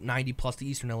 and they gave up 90-plus to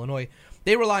Eastern Illinois.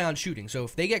 They rely on shooting. So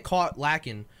if they get caught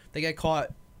lacking, they get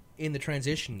caught in the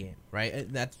transition game, right?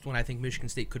 And that's when I think Michigan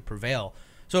State could prevail.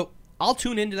 So I'll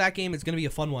tune into that game. It's going to be a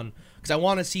fun one because I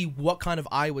want to see what kind of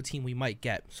Iowa team we might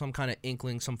get. Some kind of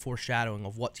inkling, some foreshadowing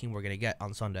of what team we're going to get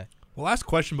on Sunday. Well, last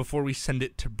question before we send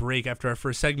it to break after our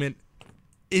first segment.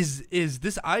 Is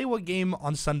this Iowa game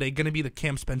on Sunday going to be the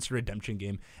Cam Spencer redemption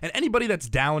game? And anybody that's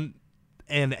down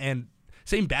and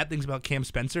saying bad things about Cam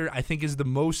Spencer, I think is the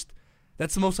most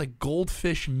like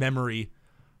goldfish memory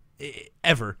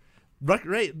ever.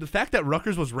 Right, the fact that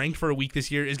Rutgers was ranked for a week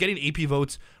this year is getting AP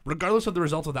votes, regardless of the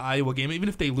result of the Iowa game. Even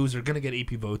if they lose, they're going to get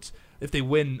AP votes. If they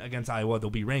win against Iowa,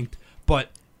 they'll be ranked. But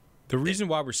the reason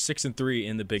why we're 6-3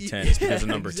 in the Big Ten is because of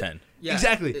number 10. Yeah,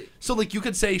 exactly. So like you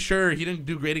could say, sure, he didn't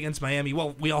do great against Miami.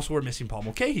 Well, we also were missing Paul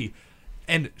Mulcahy,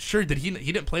 and sure, he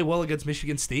didn't play well against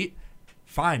Michigan State.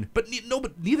 Fine, but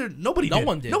nobody did.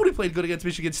 Nobody played good against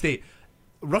Michigan State.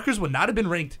 Rutgers would not have been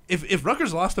ranked. If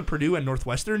Rutgers lost to Purdue and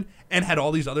Northwestern and had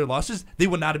all these other losses, they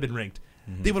would not have been ranked.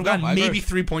 Mm-hmm. They would have gotten maybe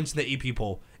 3 points in the AP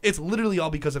poll. It's literally all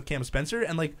because of Cam Spencer.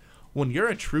 And like when you're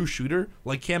a true shooter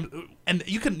like Cam, and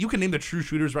you can name the true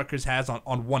shooters Rutgers has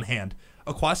on one hand: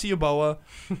 Akwasi Yeboah,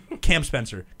 Cam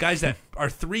Spencer, guys that are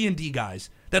 3-and-D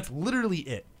guys. That's literally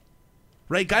it.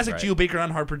 Right, guys like Geo Baker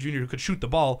on Harper Jr. who could shoot the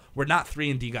ball were not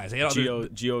 3-and-D guys.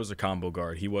 Geo is a combo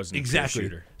guard. He wasn't a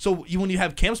shooter. So when you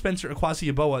have Cam Spencer,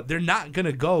 Akwasi Yeboah, they're not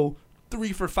gonna go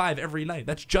 3 for 5 every night.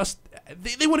 That's just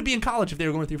they wouldn't be in college if they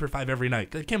were going 3 for 5 every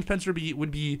night. Cam Spencer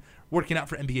would be working out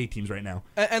for NBA teams right now.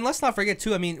 And let's not forget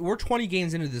too. I mean, we're 20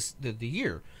 games into the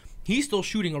year. He's still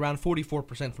shooting around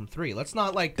 44% from 3. Let's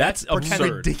not that's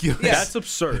absurd. Ridiculous. Yeah. That's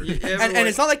absurd. And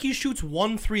it's not like he shoots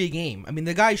 1 3 a game. I mean,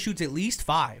 the guy shoots at least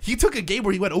 5. He took a game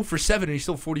where he went 0 for 7 and he's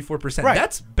still 44%. Right.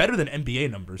 That's better than NBA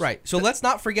numbers. Right. So let's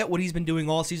not forget what he's been doing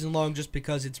all season long just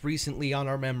because it's recently on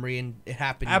our memory and it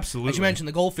happened. Absolutely. As you mentioned,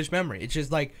 the goldfish memory. It's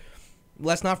just like,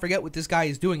 let's not forget what this guy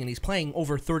is doing, and he's playing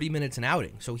over 30 minutes an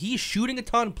outing. So he's shooting a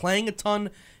ton, playing a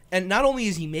ton. And not only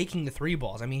is he making the 3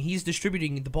 balls, I mean, he's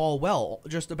distributing the ball well,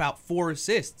 just about 4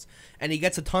 assists, and he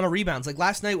gets a ton of rebounds. Like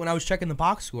last night when I was checking the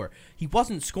box score, he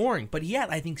wasn't scoring, but he had,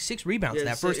 I think, 6 rebounds in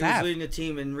that first half. He was leading the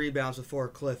team in rebounds before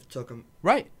Cliff took him.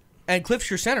 Right. And Cliff's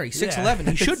your center. He's 6'11".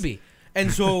 He should be.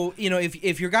 And so,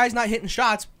 if your guy's not hitting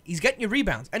shots, he's getting your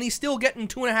rebounds, and he's still getting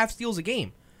 2.5 steals a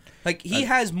game. Like, he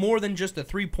has more than just a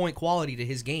 3-point quality to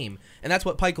his game, and that's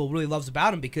what Pikiell really loves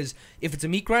about him, because if it's a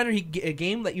meat grinder, a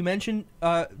game that you mentioned,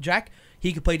 Jack,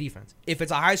 he could play defense. If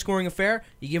it's a high-scoring affair,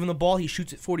 you give him the ball, he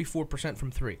shoots at 44% from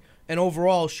 3, and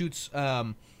overall shoots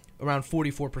around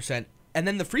 44%. And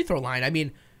then the free throw line, I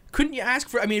mean, couldn't you ask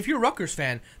for... I mean, if you're a Rutgers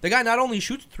fan, the guy not only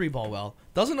shoots the 3-ball well,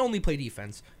 doesn't only play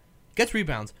defense, gets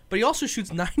rebounds, but he also shoots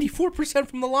 94%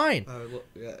 from the line.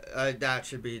 That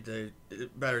should be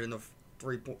better than the...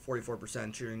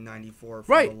 44% shooting 94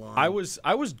 from right. the line. I was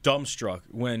dumbstruck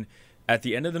when at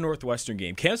the end of the Northwestern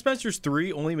game, Cam Spencer's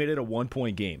 3 only made it a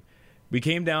 1-point game. We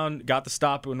came down, got the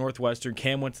stop with Northwestern.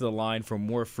 Cam went to the line for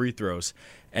more free throws,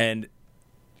 and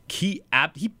he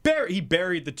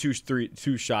buried the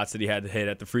two shots that he had to hit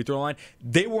at the free throw line.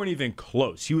 They weren't even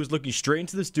close. He was looking straight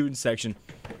into the student section,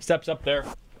 steps up there,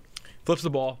 flips the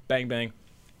ball, bang bang.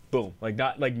 Boom!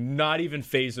 Not even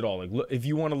phased at all. Like, look, if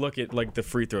you want to look at like the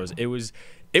free throws, it was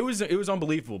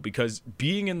unbelievable because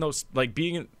being in those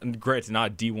granted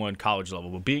not D1 college level,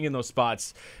 but being in those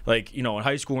spots like in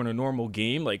high school in a normal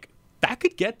game, like that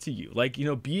could get to you. Like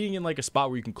being in like a spot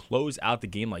where you can close out the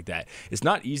game like that, it's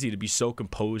not easy to be so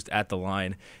composed at the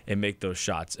line and make those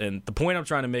shots. And the point I'm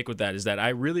trying to make with that is that I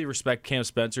really respect Cam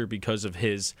Spencer because of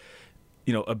his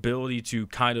ability to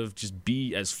kind of just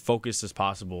be as focused as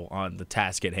possible on the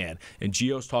task at hand. And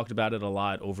Gio's talked about it a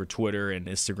lot over Twitter and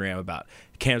Instagram about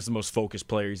Cam's the most focused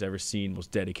player he's ever seen,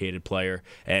 most dedicated player.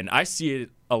 And I see it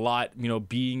a lot,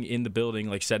 being in the building,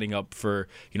 like setting up for,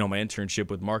 my internship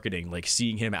with marketing, like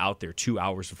seeing him out there 2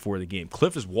 hours before the game.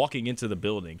 Cliff is walking into the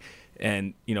building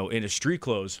and, in his street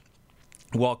clothes,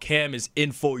 while Cam is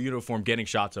in full uniform getting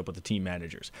shots up with the team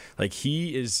managers. Like,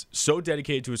 he is so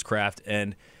dedicated to his craft,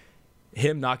 and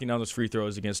him knocking down those free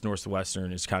throws against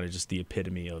Northwestern is kind of just the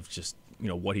epitome of just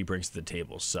what he brings to the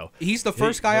table. So he's the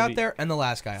first guy out there and the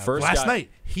last guy out there. Last night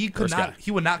he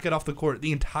would not get off the court.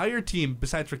 The entire team,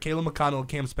 besides for Caleb McConnell and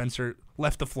Cam Spencer,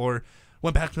 left the floor,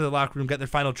 went back to the locker room, get their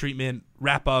final treatment,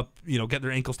 wrap up, get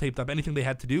their ankles taped up, anything they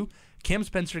had to do. Cam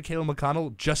Spencer, Caleb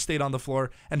McConnell just stayed on the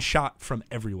floor and shot from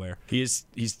everywhere. He's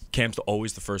Cam's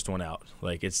always the first one out.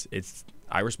 Like it's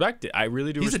I respect it. I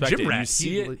really do respect it. He's a gym rat. You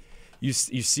see it. You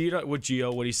see it with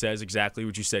Gio, what he says, exactly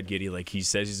what you said, Giddy. Like, he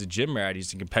says he's a gym rat.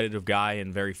 He's a competitive guy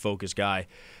and very focused guy.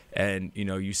 And,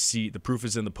 you see the proof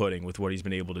is in the pudding with what he's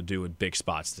been able to do in big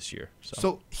spots this year.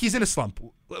 So he's in a slump.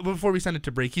 Before we send it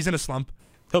to break, he's in a slump.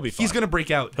 He'll be fine. He's going to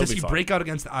break out. Does be he fine. break out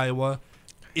against Iowa?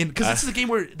 Because this is a game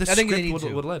where the I think they script need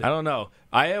to. would let it. I don't know.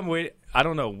 I am waiting. I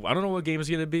don't know what game is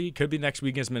going to be. Could be next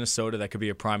week against Minnesota. That could be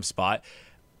a prime spot.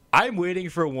 I'm waiting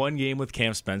for one game with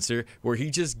Cam Spencer where he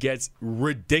just gets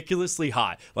ridiculously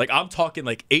hot. Like, I'm talking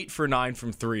like 8 for 9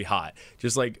 from 3 hot.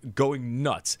 Just like going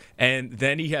nuts. And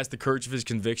then he has the courage of his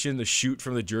conviction to shoot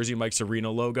from the Jersey Mike's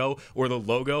Arena logo or the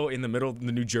logo in the middle of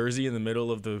the New Jersey in the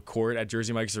middle of the court at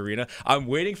Jersey Mike's Arena. I'm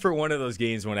waiting for one of those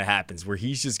games when it happens where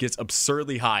he just gets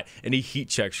absurdly hot and he heat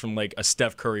checks from like a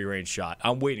Steph Curry range shot.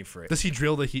 I'm waiting for it. Does he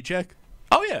drill the heat check?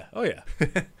 Oh, yeah.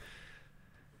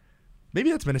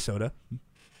 Maybe that's Minnesota.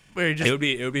 Where you just, it would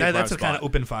be a that's prime a kind of spot.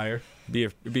 open fire.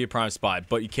 It'd be a prime spot,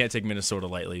 but you can't take Minnesota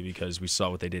lightly because we saw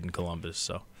what they did in Columbus.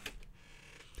 So,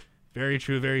 very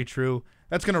true, very true.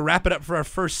 That's going to wrap it up for our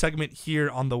first segment here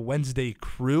on the Wednesday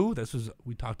Crew.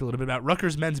 We talked a little bit about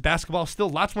Rutgers men's basketball. Still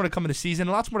lots more to come in the season,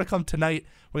 lots more to come tonight.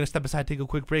 We're going to step aside, take a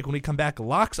quick break. When we come back,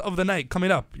 locks of the night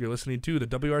coming up. You're listening to the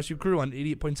WRSU Crew on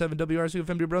 88.7 WRSU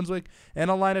FM New Brunswick and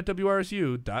online at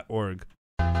WRSU.org.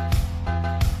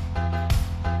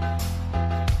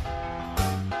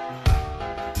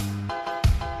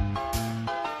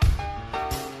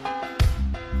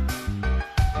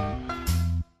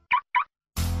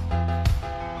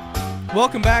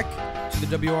 Welcome back to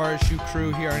the WRSU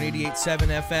Crew here on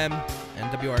 88.7 FM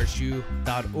and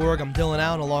WRSU.org. I'm Dylan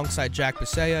Allen alongside Jack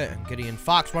Bisaha and Gideon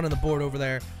Fox running the board over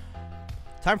there.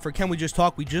 Time for Can We Just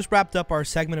Talk? We just wrapped up our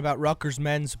segment about Rutgers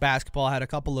men's basketball. I had a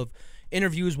couple of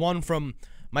interviews, one from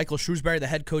Michael Shrewsbury, the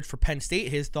head coach for Penn State,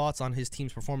 his thoughts on his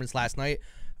team's performance last night.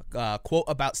 Quote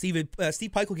about Steve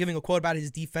Pikiell giving a quote about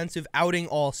his defensive outing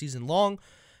all season long,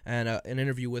 and an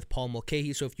interview with Paul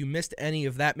Mulcahy. So if you missed any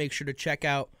of that, make sure to check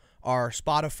out our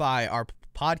Spotify, our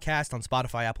podcast on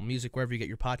Spotify, Apple Music, wherever you get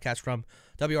your podcast from,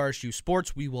 WRSU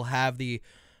Sports. We will have the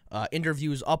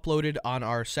interviews uploaded on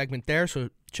our segment there,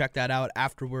 so check that out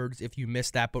afterwards if you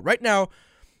missed that. But right now,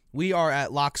 we are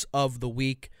at Locks of the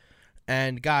Week.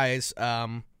 And guys,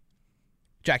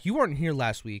 Jack, you weren't here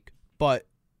last week, but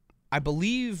I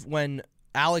believe when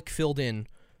Alec filled in,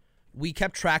 we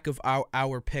kept track of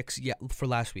our picks for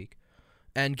last week.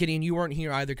 And Gideon, you weren't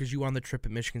here either because you were on the trip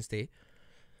at Michigan State.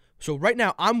 So right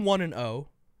now, I'm 1-0,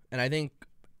 and I think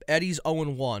Eddie's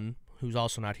 0-1, who's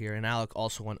also not here, and Alec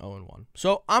also went 0-1.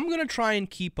 So I'm going to try and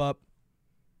keep up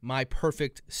my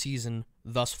perfect season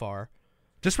thus far.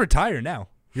 Just retire now.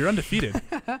 You're undefeated.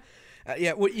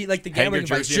 Yeah, like the Hang gambling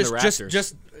your advice, jersey in the rafters.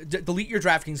 just delete your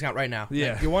DraftKings account right now.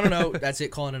 Yeah. Like, you 1-0, that's it,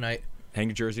 calling a night. hang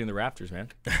your jersey in the rafters, man.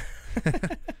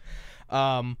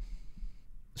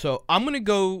 So I'm going to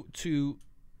go to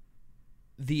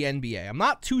the NBA. I'm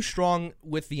not too strong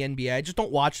with the NBA. I just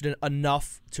don't watch it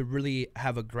enough to really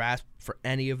have a grasp for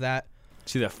any of that.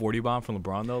 See that 40 bomb from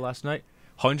LeBron, though, last night?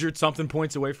 100-something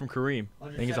points away from Kareem.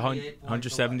 I think it's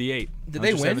 178. Did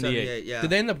they win? 178, yeah. Did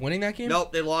they end up winning that game?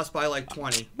 Nope, they lost by like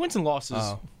 20. Wins and losses.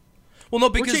 Oh. Well, no,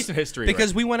 because We're chasing history,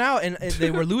 because right? we went out and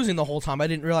they were losing the whole time. I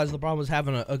didn't realize LeBron was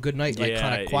having a good night, like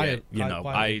kind of quiet. Yeah. You know,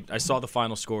 quiet. I saw the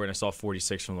final score and I saw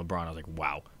 46 from LeBron. I was like,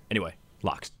 wow. Anyway,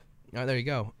 locks. All right, there you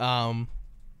go.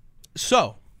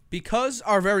 So, because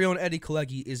our very own Eddie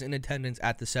Kalegi is in attendance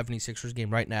at the 76ers game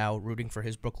right now, rooting for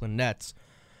his Brooklyn Nets,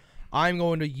 I'm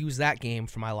going to use that game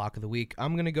for my lock of the week.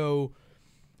 I'm going to go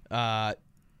Philadelphia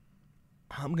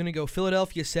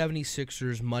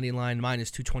 76ers money line minus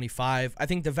 225. I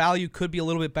think the value could be a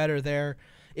little bit better there.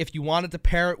 If you wanted to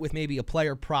pair it with maybe a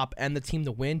player prop and the team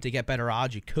to win to get better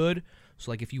odds, you could.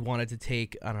 So, like, if you wanted to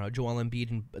take, I don't know, Joel Embiid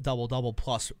and a double-double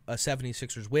plus a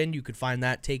 76ers win, you could find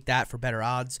that, take that for better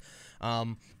odds.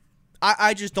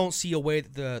 I just don't see a way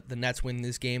that the Nets win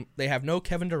this game. They have no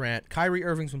Kevin Durant. Kyrie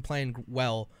Irving's been playing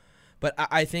well, but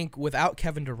I think without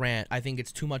Kevin Durant, I think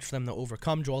it's too much for them to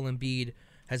overcome. Joel Embiid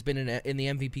has been in the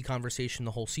MVP conversation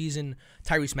the whole season.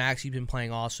 Tyrese Maxey's been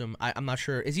playing awesome. I'm not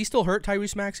sure. Is he still hurt,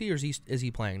 Tyrese Maxey, or is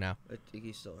he playing now? I think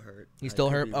he's still hurt. He's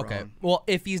still hurt? Be Okay. wrong. Well,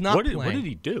 if he's not playing... What did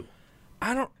he do?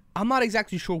 I'm not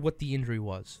exactly sure what the injury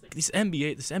was. This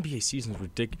NBA season is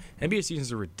ridiculous. NBA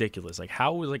seasons are ridiculous. Like,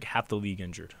 how is like half the league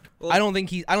injured? Well, I don't think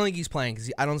he's playing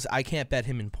because I can't bet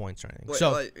him in points or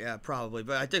anything. Yeah, probably,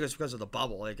 but I think it's because of the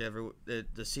bubble. Like the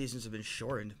seasons have been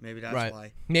shortened. Maybe that's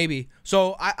why. Maybe.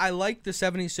 So I like the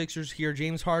 76ers here.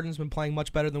 James Harden's been playing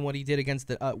much better than what he did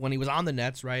against when he was on the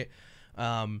Nets, right?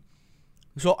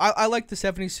 So I like the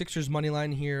 76ers money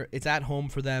line here. It's at home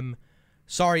for them.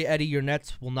 Sorry, Eddie, your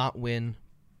Nets will not win.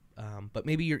 But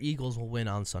maybe your Eagles will win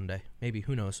on Sunday. Maybe,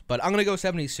 who knows? But I'm going to go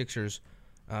 76ers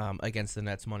against the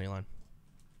Nets money line.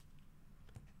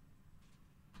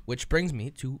 Which brings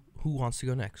me to who wants to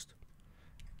go next.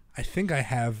 I think I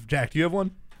have. Jack, do you have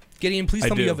one? Gideon, please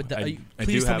tell me you have a I please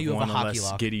do tell have me you have one, a hockey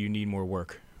unless, lock. Giddy, you need more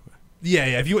work.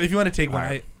 Yeah. If you want to take one,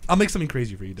 right. I'll make something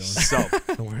crazy for you, Dylan.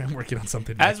 So, Don't worry, I'm working on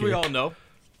something. as back we here. all know,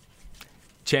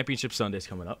 Championship Sunday's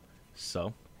coming up.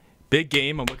 So, big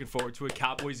game. I'm looking forward to it.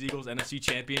 Cowboys Eagles NFC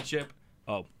Championship.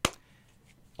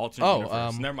 Alternate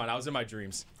universe. Never mind. I was in my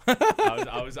dreams.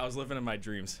 I was living in my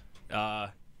dreams.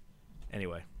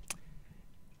 Anyway,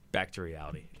 back to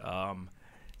reality.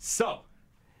 So,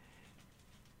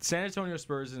 San Antonio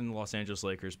Spurs and Los Angeles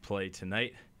Lakers play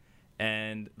tonight,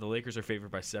 and the Lakers are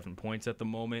favored by 7 points at the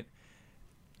moment.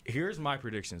 Here's my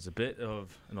prediction. It's a bit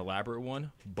of an elaborate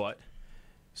one, but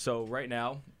so right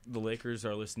now the Lakers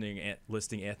are listing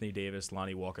Anthony Davis,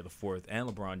 Lonnie Walker IV, and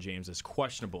LeBron James as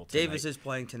questionable tonight. Davis is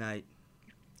playing tonight.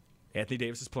 Anthony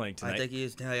Davis is playing tonight. I think he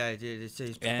is. Yeah,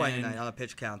 he's playing tonight on a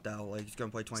pitch count, though. Like, he's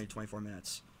going to play 20, 24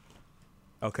 minutes.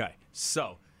 Okay,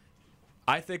 so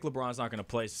I think LeBron's not going to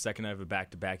play second night of a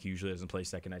back-to-back. He usually doesn't play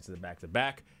second nights of the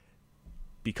back-to-back.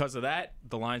 Because of that,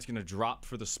 the line's going to drop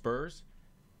for the Spurs,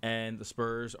 and the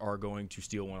Spurs are going to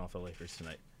steal one off the Lakers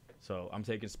tonight. So I'm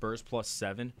taking Spurs plus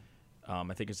 7.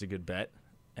 I think it's a good bet,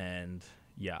 and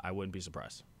yeah, I wouldn't be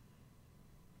surprised.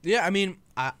 Yeah, I mean,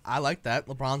 I like that.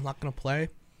 LeBron's not going to play.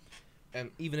 And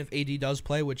even if AD does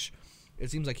play, which it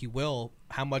seems like he will,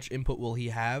 how much input will he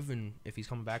have, and if he's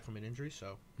coming back from an injury?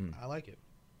 So I like it.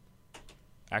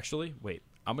 Actually, wait.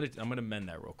 I'm gonna amend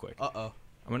that real quick. I'm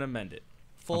gonna amend it.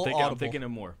 audible. I'm thinking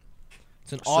of more.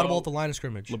 It's an audible at the line of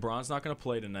scrimmage. LeBron's not gonna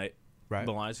play tonight. Right.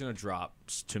 The line's gonna drop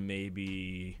to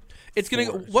maybe. It's gonna.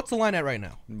 What's the line at right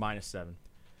now? -7.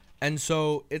 And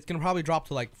so it's gonna probably drop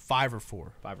to like 5 or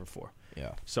 4. 5 or 4.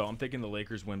 Yeah. So I'm thinking the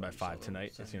Lakers win by 5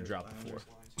 tonight. It's gonna drop to 4.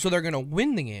 So they're gonna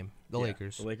win the game. The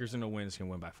Lakers. The Lakers are gonna win. It's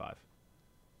gonna win by 5.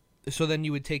 So then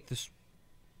you would take this.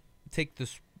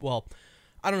 Well,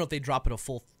 I don't know if they drop it a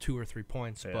full 2 or 3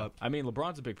 points, but I mean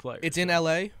LeBron's a big player. It's in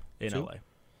LA. In too? LA.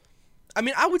 I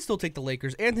mean, I would still take the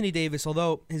Lakers. Anthony Davis,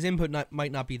 although his input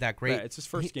might not be that great. Yeah, it's his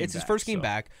first game. It's his first game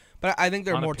back, but I think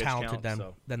they're On a more pitch talented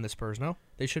count, than the Spurs. No,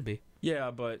 they should be.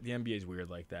 Yeah, but the NBA is weird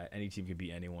like that. Any team can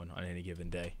beat anyone on any given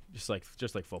day, just like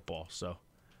football. So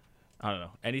I don't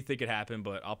know. Anything could happen,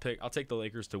 but I'll take the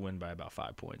Lakers to win by about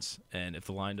 5 points. And if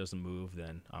the line doesn't move,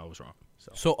 then I was wrong.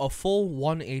 So a full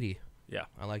 180. Yeah,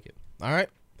 I like it. All right,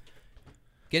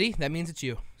 Giddy, that means it's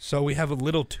you. So we have a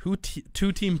little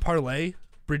two-team parlay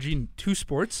bridging 2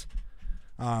 sports.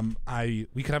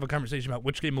 We could have a conversation about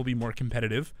which game will be more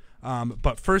competitive.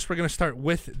 But first, we're going to start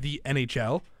with the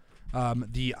NHL.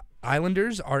 The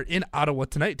Islanders are in Ottawa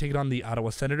tonight, taking on the Ottawa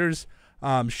Senators.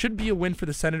 Should be a win for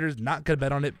the Senators. Not going to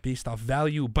bet on it based off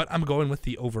value, but I'm going with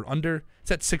the over-under. It's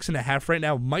at 6.5 right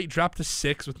now. Might drop to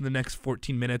 6 within the next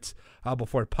 14 minutes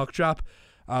before puck drop.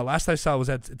 Last I saw it's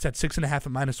at 6.5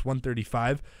 at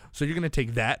 -135. So you're going to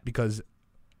take that because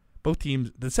both teams,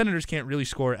 the Senators can't really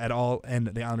score at all, and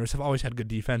the Islanders have always had good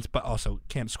defense, but also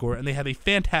can't score. And they have a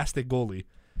fantastic goalie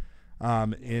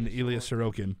in Ilya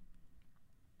Sorokin.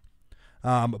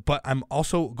 But I'm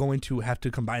also going to have to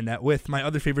combine that with my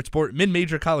other favorite sport,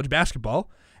 mid-major college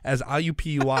basketball, as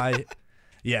IUPUI.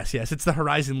 yes, it's the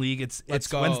Horizon League. It's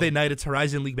Wednesday night. It's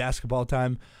Horizon League basketball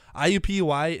time.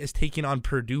 IUPUI is taking on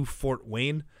Purdue Fort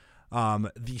Wayne.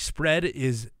 The spread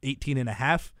is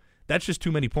 18.5. That's just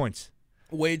too many points.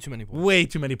 Way too many points. Way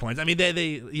too many points. I mean,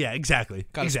 yeah, exactly.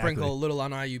 Got to sprinkle a little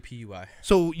on IUPUI.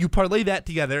 So you parlay that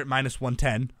together at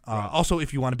 -110. Also,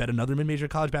 if you want to bet another mid-major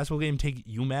college basketball game, take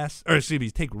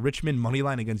take Richmond money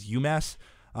line against UMass.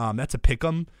 That's a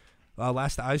pick'em.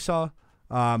 Last I saw.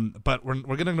 But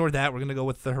we're gonna ignore that. We're gonna go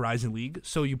with the Horizon League.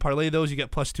 So you parlay those, you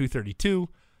get +232.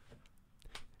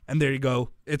 And there you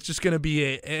go. It's just gonna be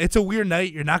it's a weird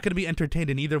night. You're not gonna be entertained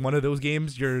in either one of those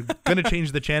games. You're gonna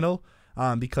change the channel.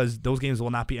 Because those games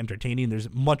will not be entertaining. There's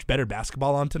much better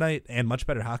basketball on tonight and much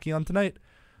better hockey on tonight.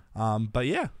 But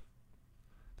yeah,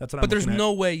 that's what I'm. But there's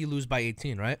no way you lose by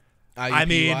 18, right? IUPUI. I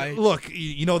mean, look,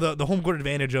 you know the home court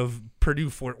advantage of Purdue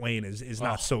Fort Wayne is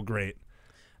not so great.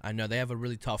 I know they have a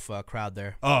really tough crowd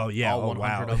there. Oh yeah, all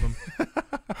 100 of them.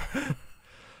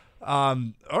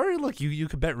 Or look, you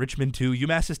could bet Richmond too.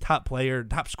 UMass's top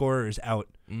scorer is out.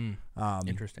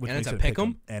 Interesting. And it's a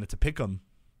pick'em. And it's a pick'em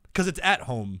because it's at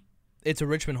home. It's a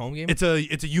Richmond home game? It's a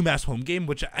UMass home game,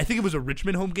 which I think if it was a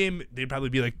Richmond home game, they'd probably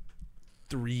be like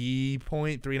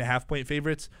 3.5 point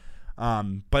favorites.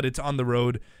 But it's on the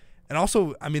road. And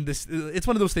also, I mean, it's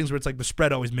one of those things where it's like the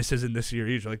spread always misses in this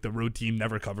series, or like the road team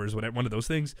never covers, one of those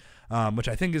things, which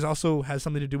I think also has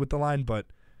something to do with the line, but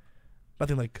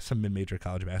nothing like some mid-major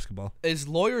college basketball. Is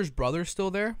Lawyer's brother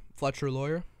still there? Fletcher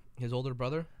Lawyer? His older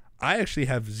brother? I actually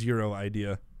have zero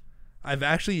idea. I've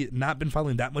actually not been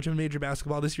following that much of major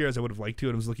basketball this year as I would have liked to,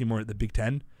 and I was looking more at the Big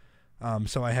Ten.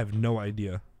 So I have no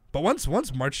idea. But once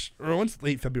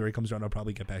late February comes around, I'll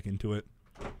probably get back into it.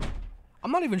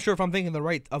 I'm not even sure if I'm thinking the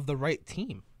right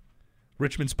team.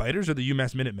 Richmond Spiders or the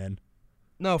UMass Minutemen?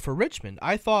 No, for Richmond.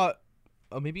 I thought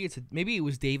maybe it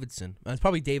was Davidson. It's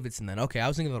probably Davidson then. Okay, I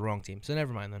was thinking of the wrong team, so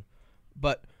never mind then.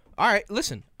 But all right,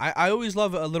 listen. I always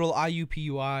love a little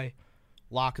IUPUI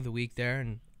lock of the week there,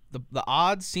 and the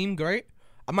odds seem great.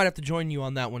 I might have to join you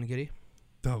on that one, Giddy.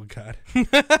 Oh God.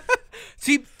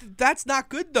 See, that's not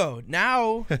good though.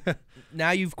 Now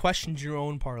you've questioned your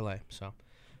own parlay. So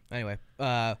anyway,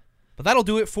 but that'll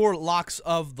do it for locks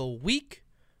of the week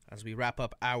as we wrap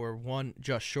up hour one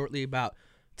just shortly. About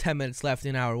 10 minutes left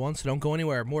in hour one, so don't go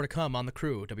anywhere. More to come on the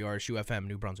Crew, WRSU FM,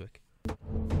 New Brunswick.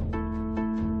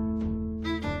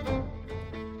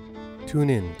 Tune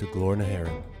in to Glór na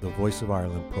HÉireann, the Voice of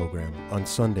Ireland program, on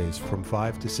Sundays from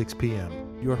 5 to 6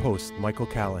 p.m. Your hosts, Michael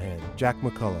Callahan, Jack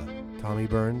McCullough, Tommy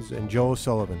Burns, and Joe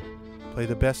O'Sullivan play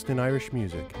the best in Irish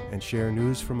music and share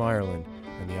news from Ireland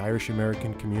and the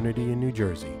Irish-American community in New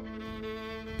Jersey.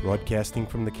 Broadcasting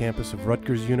from the campus of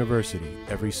Rutgers University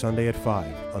every Sunday at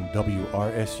 5 on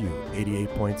WRSU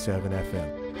 88.7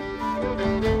 FM.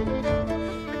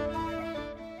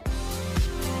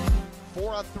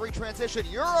 4-on-3 transition.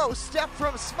 Euro step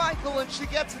from Schmeichel, and she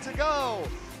gets it to go.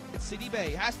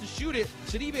 Sidibe has to shoot it.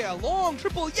 Sidibe, a long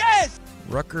triple. Yes!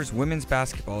 Rutgers women's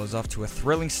basketball is off to a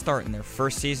thrilling start in their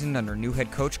first season under new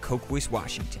head coach Coquise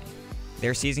Washington.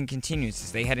 Their season continues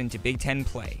as they head into Big Ten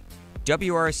play.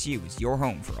 WRSU is your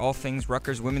home for all things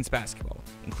Rutgers women's basketball,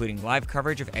 including live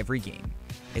coverage of every game.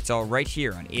 It's all right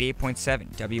here on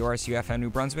 88.7 WRSU FM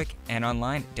New Brunswick and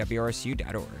online at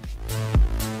WRSU.org.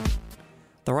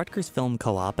 The Rutgers Film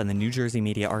Co-op and the New Jersey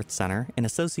Media Arts Center, in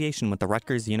association with the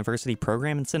Rutgers University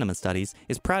Program in Cinema Studies,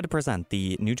 is proud to present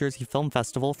the New Jersey Film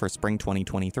Festival for Spring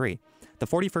 2023. The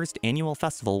 41st annual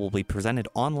festival will be presented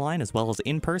online as well as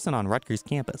in person on Rutgers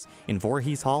campus in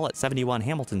Voorhees Hall at 71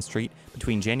 Hamilton Street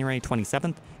between January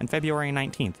 27th and February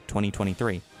 19th,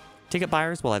 2023. Ticket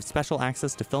buyers will have special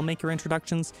access to filmmaker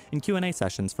introductions and Q&A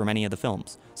sessions for many of the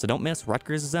films, so don't miss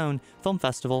Rutgers' own Film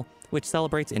Festival, which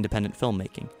celebrates independent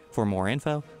filmmaking. For more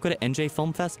info, go to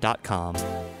njfilmfest.com.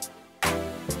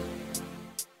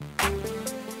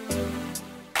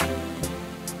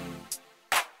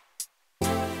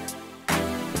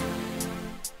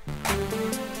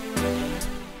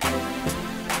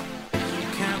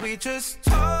 Can we just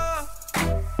talk?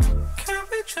 Can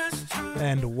we just talk?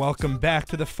 And welcome back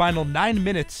to the final 9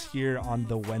 minutes here on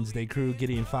the Wednesday Crew.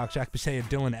 Gideon Fox, Jack Bisaha,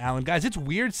 Dylan Allen. Guys, it's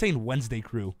weird saying Wednesday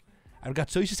Crew. I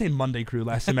got so used to saying Monday Crew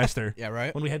last semester. Yeah,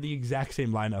 right. When we had the exact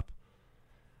same lineup.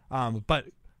 But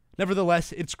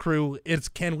nevertheless, it's Crew. It's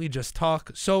Can We Just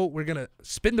Talk? So we're going to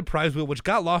spin the prize wheel, which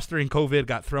got lost during COVID,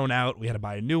 got thrown out. We had to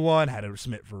buy a new one, had to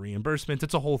submit for reimbursement.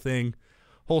 It's a whole thing,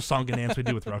 whole song and dance we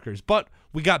do with Rutgers. But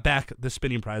we got back the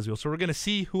spinning prize wheel, so we're going to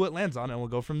see who it lands on, and we'll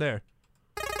go from there.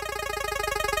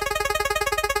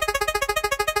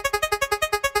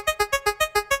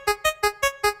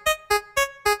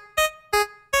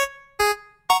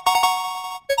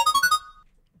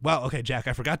 Well, okay, Jack,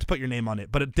 I forgot to put your name on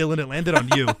it, but Dylan, it landed on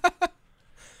you.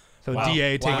 So wow.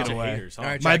 DA, take it away. Haters, huh?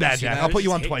 Right, my bad, Jack. I'll put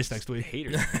you on twice next week.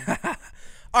 Haters.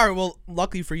 All right, well,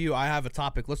 luckily for you, I have a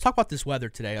topic. Let's talk about this weather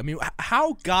today. I mean,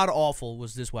 how god-awful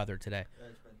was this weather today?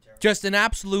 Just an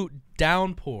absolute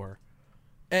downpour.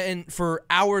 And for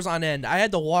hours on end. I had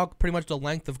to walk pretty much the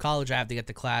length of College Ave to get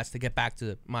to class, to get back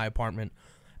to my apartment.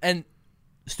 And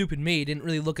stupid me didn't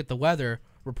really look at the weather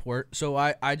report, so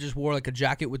I just wore like a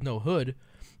jacket with no hood.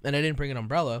 And I didn't bring an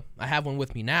umbrella. I have one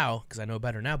with me now because I know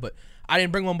better now, but I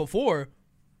didn't bring one before.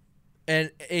 And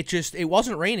it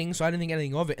wasn't raining, so I didn't think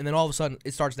anything of it. And then all of a sudden,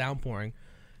 it starts downpouring.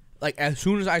 Like, as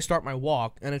soon as I start my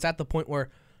walk, and it's at the point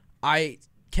where I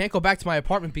can't go back to my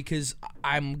apartment because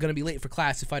I'm going to be late for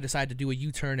class if I decide to do a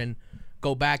U-turn and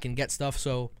go back and get stuff.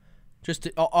 So, just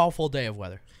an awful day of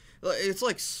weather. It's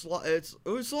like, it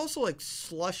was also like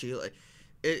slushy.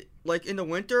 Like in the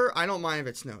winter, I don't mind if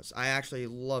it snows. I actually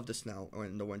love the snow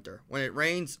in the winter. When it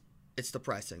rains, it's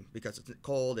depressing because it's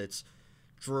cold, it's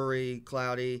dreary,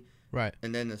 cloudy. Right.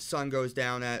 And then the sun goes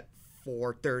down at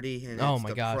 4:30 and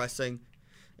it's depressing.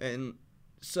 And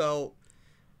so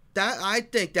I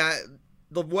think that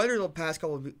the weather the past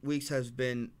couple of weeks has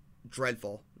been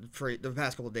dreadful. The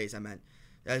past couple of days, I meant.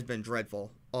 It has been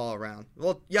dreadful all around.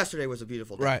 Well, yesterday was a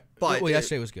beautiful day. Right. But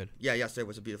yesterday was good. Yeah, yesterday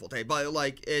was a beautiful day. But,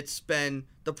 it's been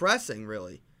depressing,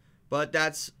 really. But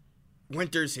that's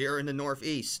winters here in the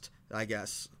Northeast, I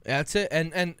guess. That's it.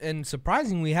 And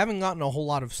surprisingly, we haven't gotten a whole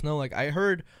lot of snow. Like, I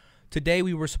heard today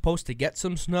we were supposed to get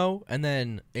some snow, and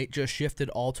then it just shifted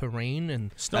all to rain,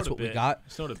 and that's what we got.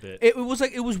 Snowed a bit. It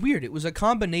was weird. It was a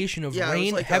combination of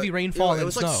rain, heavy rainfall,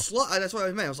 and snow. That's what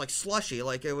I meant. It was like slushy.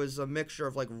 Like it was a mixture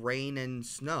of like rain and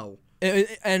snow.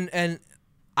 And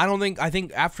I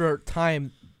think after a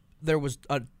time there was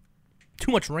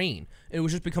too much rain. It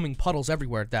was just becoming puddles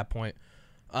everywhere at that point.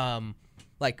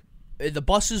 Like the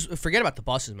buses, forget about the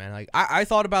buses, man. Like I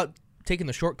thought about taking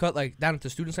the shortcut like down at the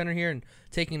student center here and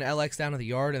taking the LX down to the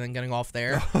yard and then getting off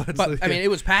there. But I mean, it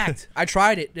was packed. I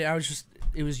tried it.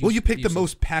 Well, you picked the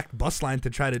most packed bus line to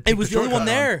try to. It was the only one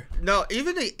there. No,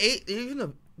 even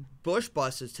the Bush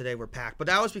buses today were packed, but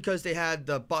that was because they had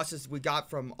the buses we got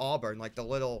from Auburn, like the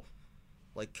little.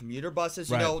 Like commuter buses,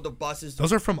 you know, the buses.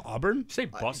 Those are from Auburn? You say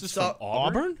buses from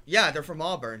Auburn? Yeah, they're from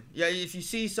Auburn. Yeah, if you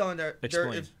see some,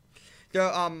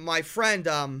 my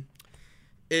friend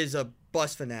is a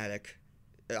bus fanatic.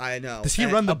 I know. Does he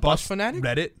run the bus fanatic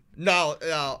Reddit? No,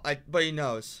 but he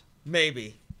knows.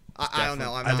 Maybe. I don't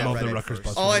know. I love the Rutgers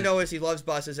bus. All I know is he loves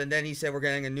buses, and then he said we're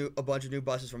getting a bunch of new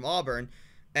buses from Auburn,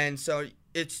 and so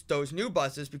it's those new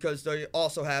buses because they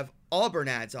also have Auburn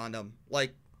ads on them,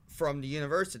 like from the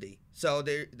university. So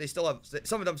they still have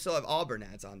some of them still have Auburn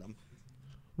ads on them.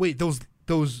 Wait,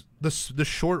 the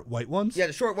short white ones? Yeah,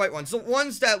 the short white ones. The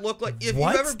ones that look like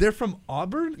they're from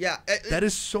Auburn? Yeah, that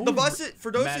is so. The buses for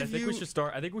those Matt, of you. I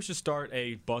think we should start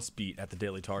a bus beat at the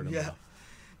Daily Target. Yeah,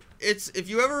 it's if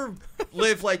you ever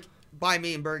live like by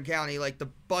me in Bergen County, like the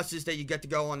buses that you get to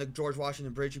go on the George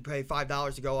Washington Bridge, you pay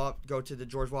 $5 to go to the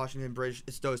George Washington Bridge.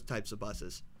 It's those types of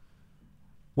buses.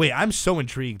 Wait, I'm so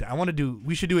intrigued.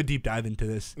 We should do a deep dive into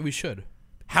this. We should.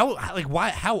 How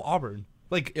Auburn?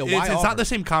 Like, it's not the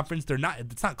same conference.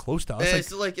 It's not close to us.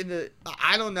 It's like in the,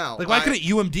 I don't know. Like, why couldn't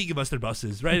UMD give us their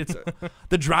buses, right? It's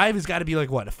the drive has got to be like,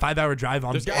 what, a 5-hour drive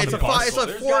on the bus? It's a 4.5,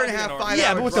 5 hour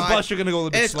Yeah, but with the bus, you're going to go a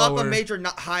little bit slower. And it's up a major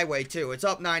highway, too. It's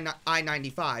up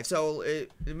I-95, so it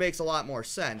makes a lot more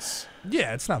sense.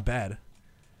 Yeah, it's not bad.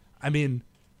 I mean,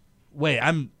 wait,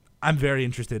 I'm very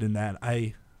interested in that.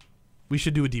 We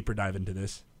should do a deeper dive into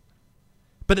this.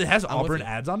 But it has Auburn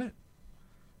ads on it?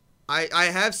 I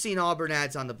have seen Auburn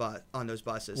ads on those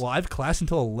buses. Well, I have class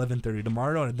until 11:30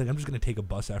 tomorrow, and I think I'm just going to take a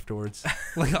bus afterwards.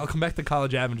 Like, I'll come back to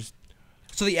College Ave and just...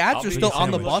 So the ads are still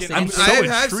on the bus? I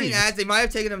have seen ads. They might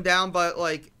have taken them down, but,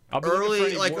 like,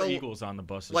 early... like more Eagles on the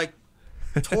buses. Like,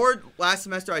 toward last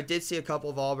semester, I did see a couple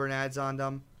of Auburn ads on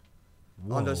them.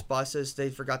 Whoa. On those buses.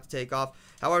 They forgot to take off.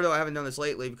 However, though, I haven't done this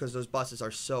lately because those buses are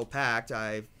so packed.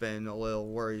 I've been a little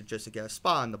worried just to get a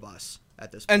spot on the bus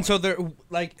at this point. And so they're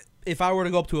like, if I were to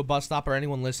go up to a bus stop or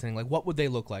anyone listening, like, what would they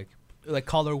look like? Like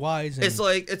color wise? It's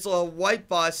a white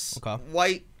bus,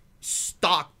 white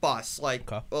stock bus, like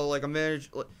like a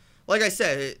miniature. Like I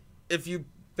said, if you've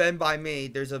been by me,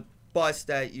 there's a bus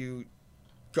that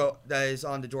is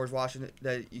on the George Washington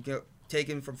that you can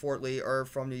taken from Fort Lee or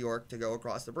from New York to go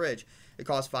across the bridge. It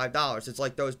costs $5. It's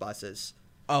like those buses.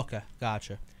 Okay,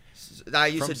 gotcha. I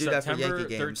used to do that for Yankee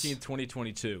games. September 13th,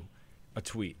 2022, a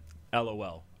tweet.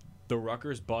 LOL. The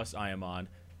Rutgers bus I am on,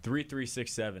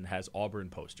 3367, has Auburn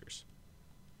posters.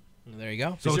 There you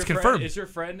go. So it's confirmed. Is your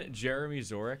friend Jeremy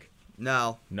Zorek?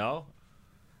 No. No?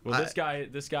 Well, this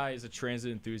guy is a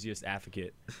transit enthusiast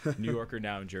advocate, New Yorker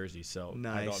now in Jersey, so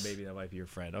nice. I thought maybe that might be your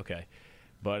friend. Okay.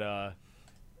 But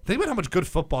think about how much good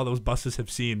football those buses have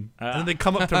seen. And then they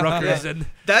come up to Rutgers and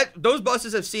those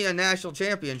buses have seen a national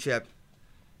championship.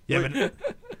 Yeah, but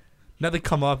now they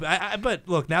come up. But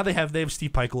look, now they have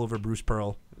Steve Pikiell over Bruce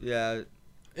Pearl. Yeah.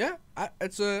 Yeah,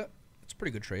 it's a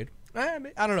pretty good trade. I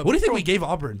don't know. What do you think we gave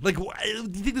Auburn? Like, do you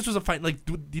think this was a fight? Like,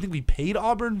 do you think we paid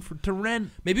Auburn to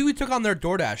rent? Maybe we took on their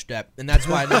DoorDash debt, and that's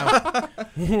why now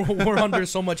we're under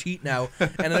so much heat now.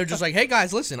 And they're just like, "Hey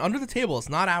guys, listen, under the table, it's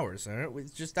not ours. All right?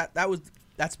 It's just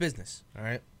that's business. All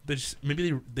right."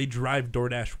 Maybe they drive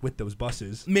DoorDash with those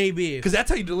buses. Maybe because that's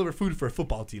how you deliver food for a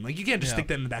football team. Like, you can't just stick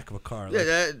that in the back of a car.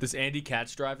 Yeah. Does Andy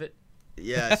Katz drive it?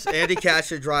 Yes, Andy Katz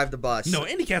should drive the bus. No,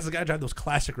 Andy Katz is the guy to drive those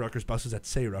classic Rutgers buses that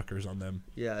say Rutgers on them.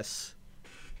 Yes.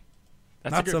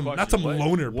 That's not some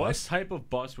loaner bus. What type of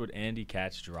bus would Andy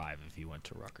Katz drive if he went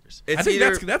to Rutgers? I think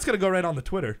that's going to go right on the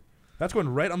Twitter. That's going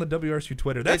right on the WRSU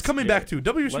Twitter. That's coming back to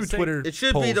WRSU Twitter. It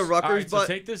should be the Rutgers bus. So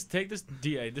take this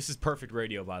DA. This is perfect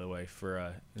radio, by the way,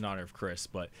 for in honor of Chris.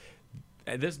 But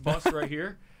this bus right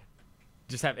here,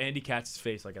 just have Andy Katz's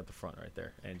face like at the front right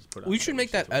there, and just put it. We should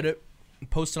make that edit,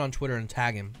 post it on Twitter, and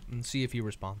tag him and see if he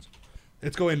responds.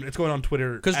 It's going on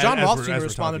Twitter because John Rothstein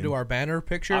responded to our banner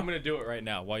picture. I'm going to do it right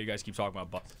now while you guys keep talking about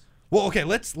buses. Well, okay,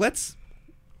 let's.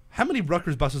 How many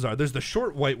Rutgers buses are? There's the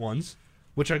short white ones,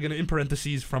 which are going to in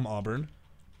parentheses from Auburn.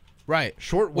 Right.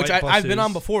 Short white buses. Which I've been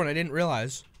on before and I didn't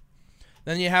realize.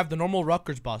 Then you have the normal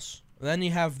Rutgers bus. Then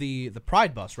you have the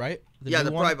Pride bus, right?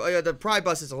 The Pride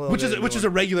bus is a little which is a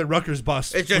regular Rutgers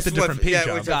bus with a different paint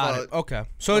job. Got it. Okay,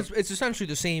 so it's essentially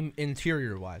the same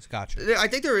interior wise. Gotcha. I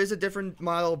think there is a different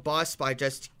model bus, but I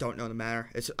just don't know the matter.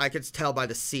 I could tell by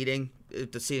the seating.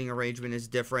 If the seating arrangement is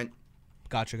different.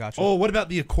 Gotcha. Oh, what about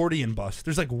the accordion bus?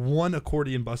 There's like one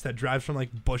accordion bus that drives from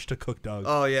like Bush to Cook Doug.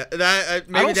 Oh yeah, I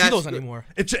don't see those anymore.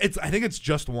 It's. I think it's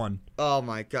just one. Oh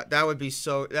my god, that would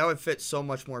fit so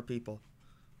much more people.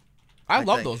 I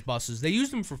love those buses. They use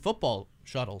them for football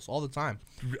shuttles all the time.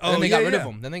 Oh, then they got rid of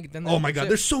them. Then they oh my god,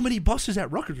 there's so many buses at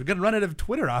Rutgers. We're gonna run out of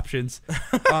Twitter options.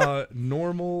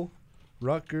 Normal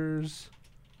Rutgers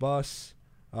bus.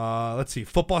 Let's see.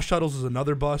 Football shuttles is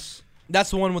another bus. That's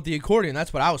the one with the accordion.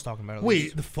 That's what I was talking about.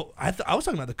 Wait, I was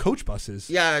talking about the coach buses.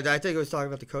 Yeah, I think I was talking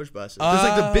about the coach buses. There's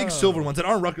like the big silver ones that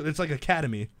aren't Rutgers. It's like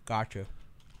Academy. Gotcha.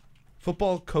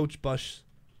 Football coach bus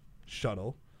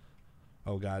shuttle.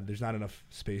 Oh god, there's not enough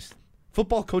space.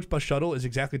 Football coach bus shuttle is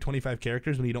exactly 25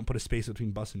 characters when you don't put a space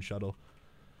between bus and shuttle.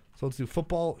 So let's do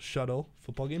football shuttle,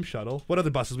 football game shuttle. What other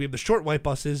buses? We have the short white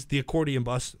buses, the accordion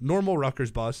bus, normal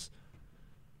Rutgers bus.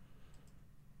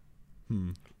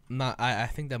 I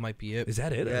think that might be it. Is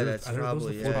that it? Yeah, that's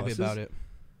probably about it.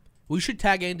 We should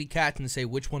tag Andy Katz and say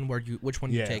which one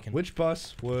you're taking. Which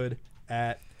bus would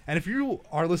at? And if you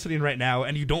are listening right now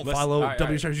and you don't follow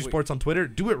WSRC Sports on Twitter,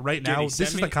 do it right now. This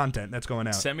is the content that's going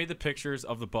out. Send me the pictures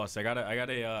of the bus. I got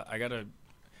a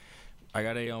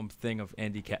thing of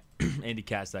Andy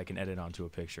Katz that I can edit onto a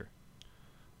picture.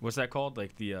 What's that called?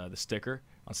 Like the sticker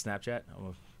on Snapchat?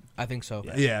 I think so.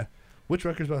 Yeah. Which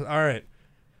Rutgers bus? All right.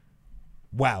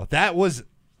 Wow, that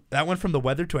went from the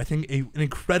weather to I think an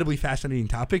incredibly fascinating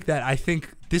topic that I think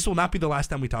this will not be the last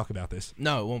time we talk about this.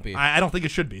 No, it won't be. I don't think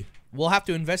it should be. We'll have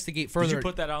to investigate further. Did you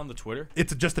put that out on the Twitter?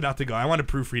 It's just about to go. I want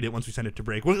to proofread it once we send it to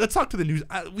break. Well, let's talk to the news.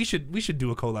 We should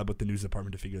do a collab with the news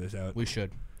department to figure this out. We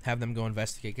should have them go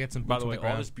investigate. Get some. By the way,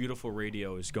 all this beautiful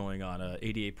radio is going on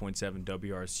 88.7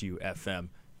 WRSU FM,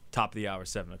 top of the hour,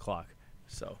 7 o'clock.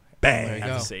 So bang,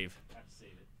 have to save.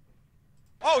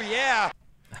 Oh yeah.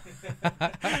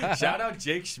 Shout out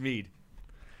Jake Schmid.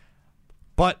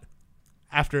 But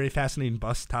after a fascinating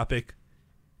bus topic,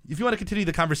 if you want to continue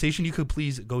the conversation, you could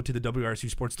please go to the WRSU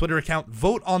Sports Twitter account,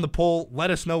 vote on the poll, let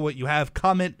us know what you have,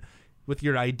 comment with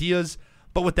your ideas.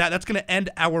 But with that, that's going to end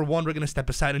hour one. We're going to step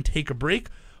aside and take a break.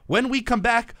 When we come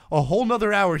back, a whole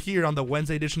nother hour here on the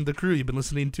Wednesday edition of The Crew. You've been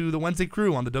listening to the Wednesday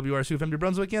Crew on the WRSU FM New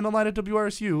Brunswick and online at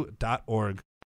WRSU.org.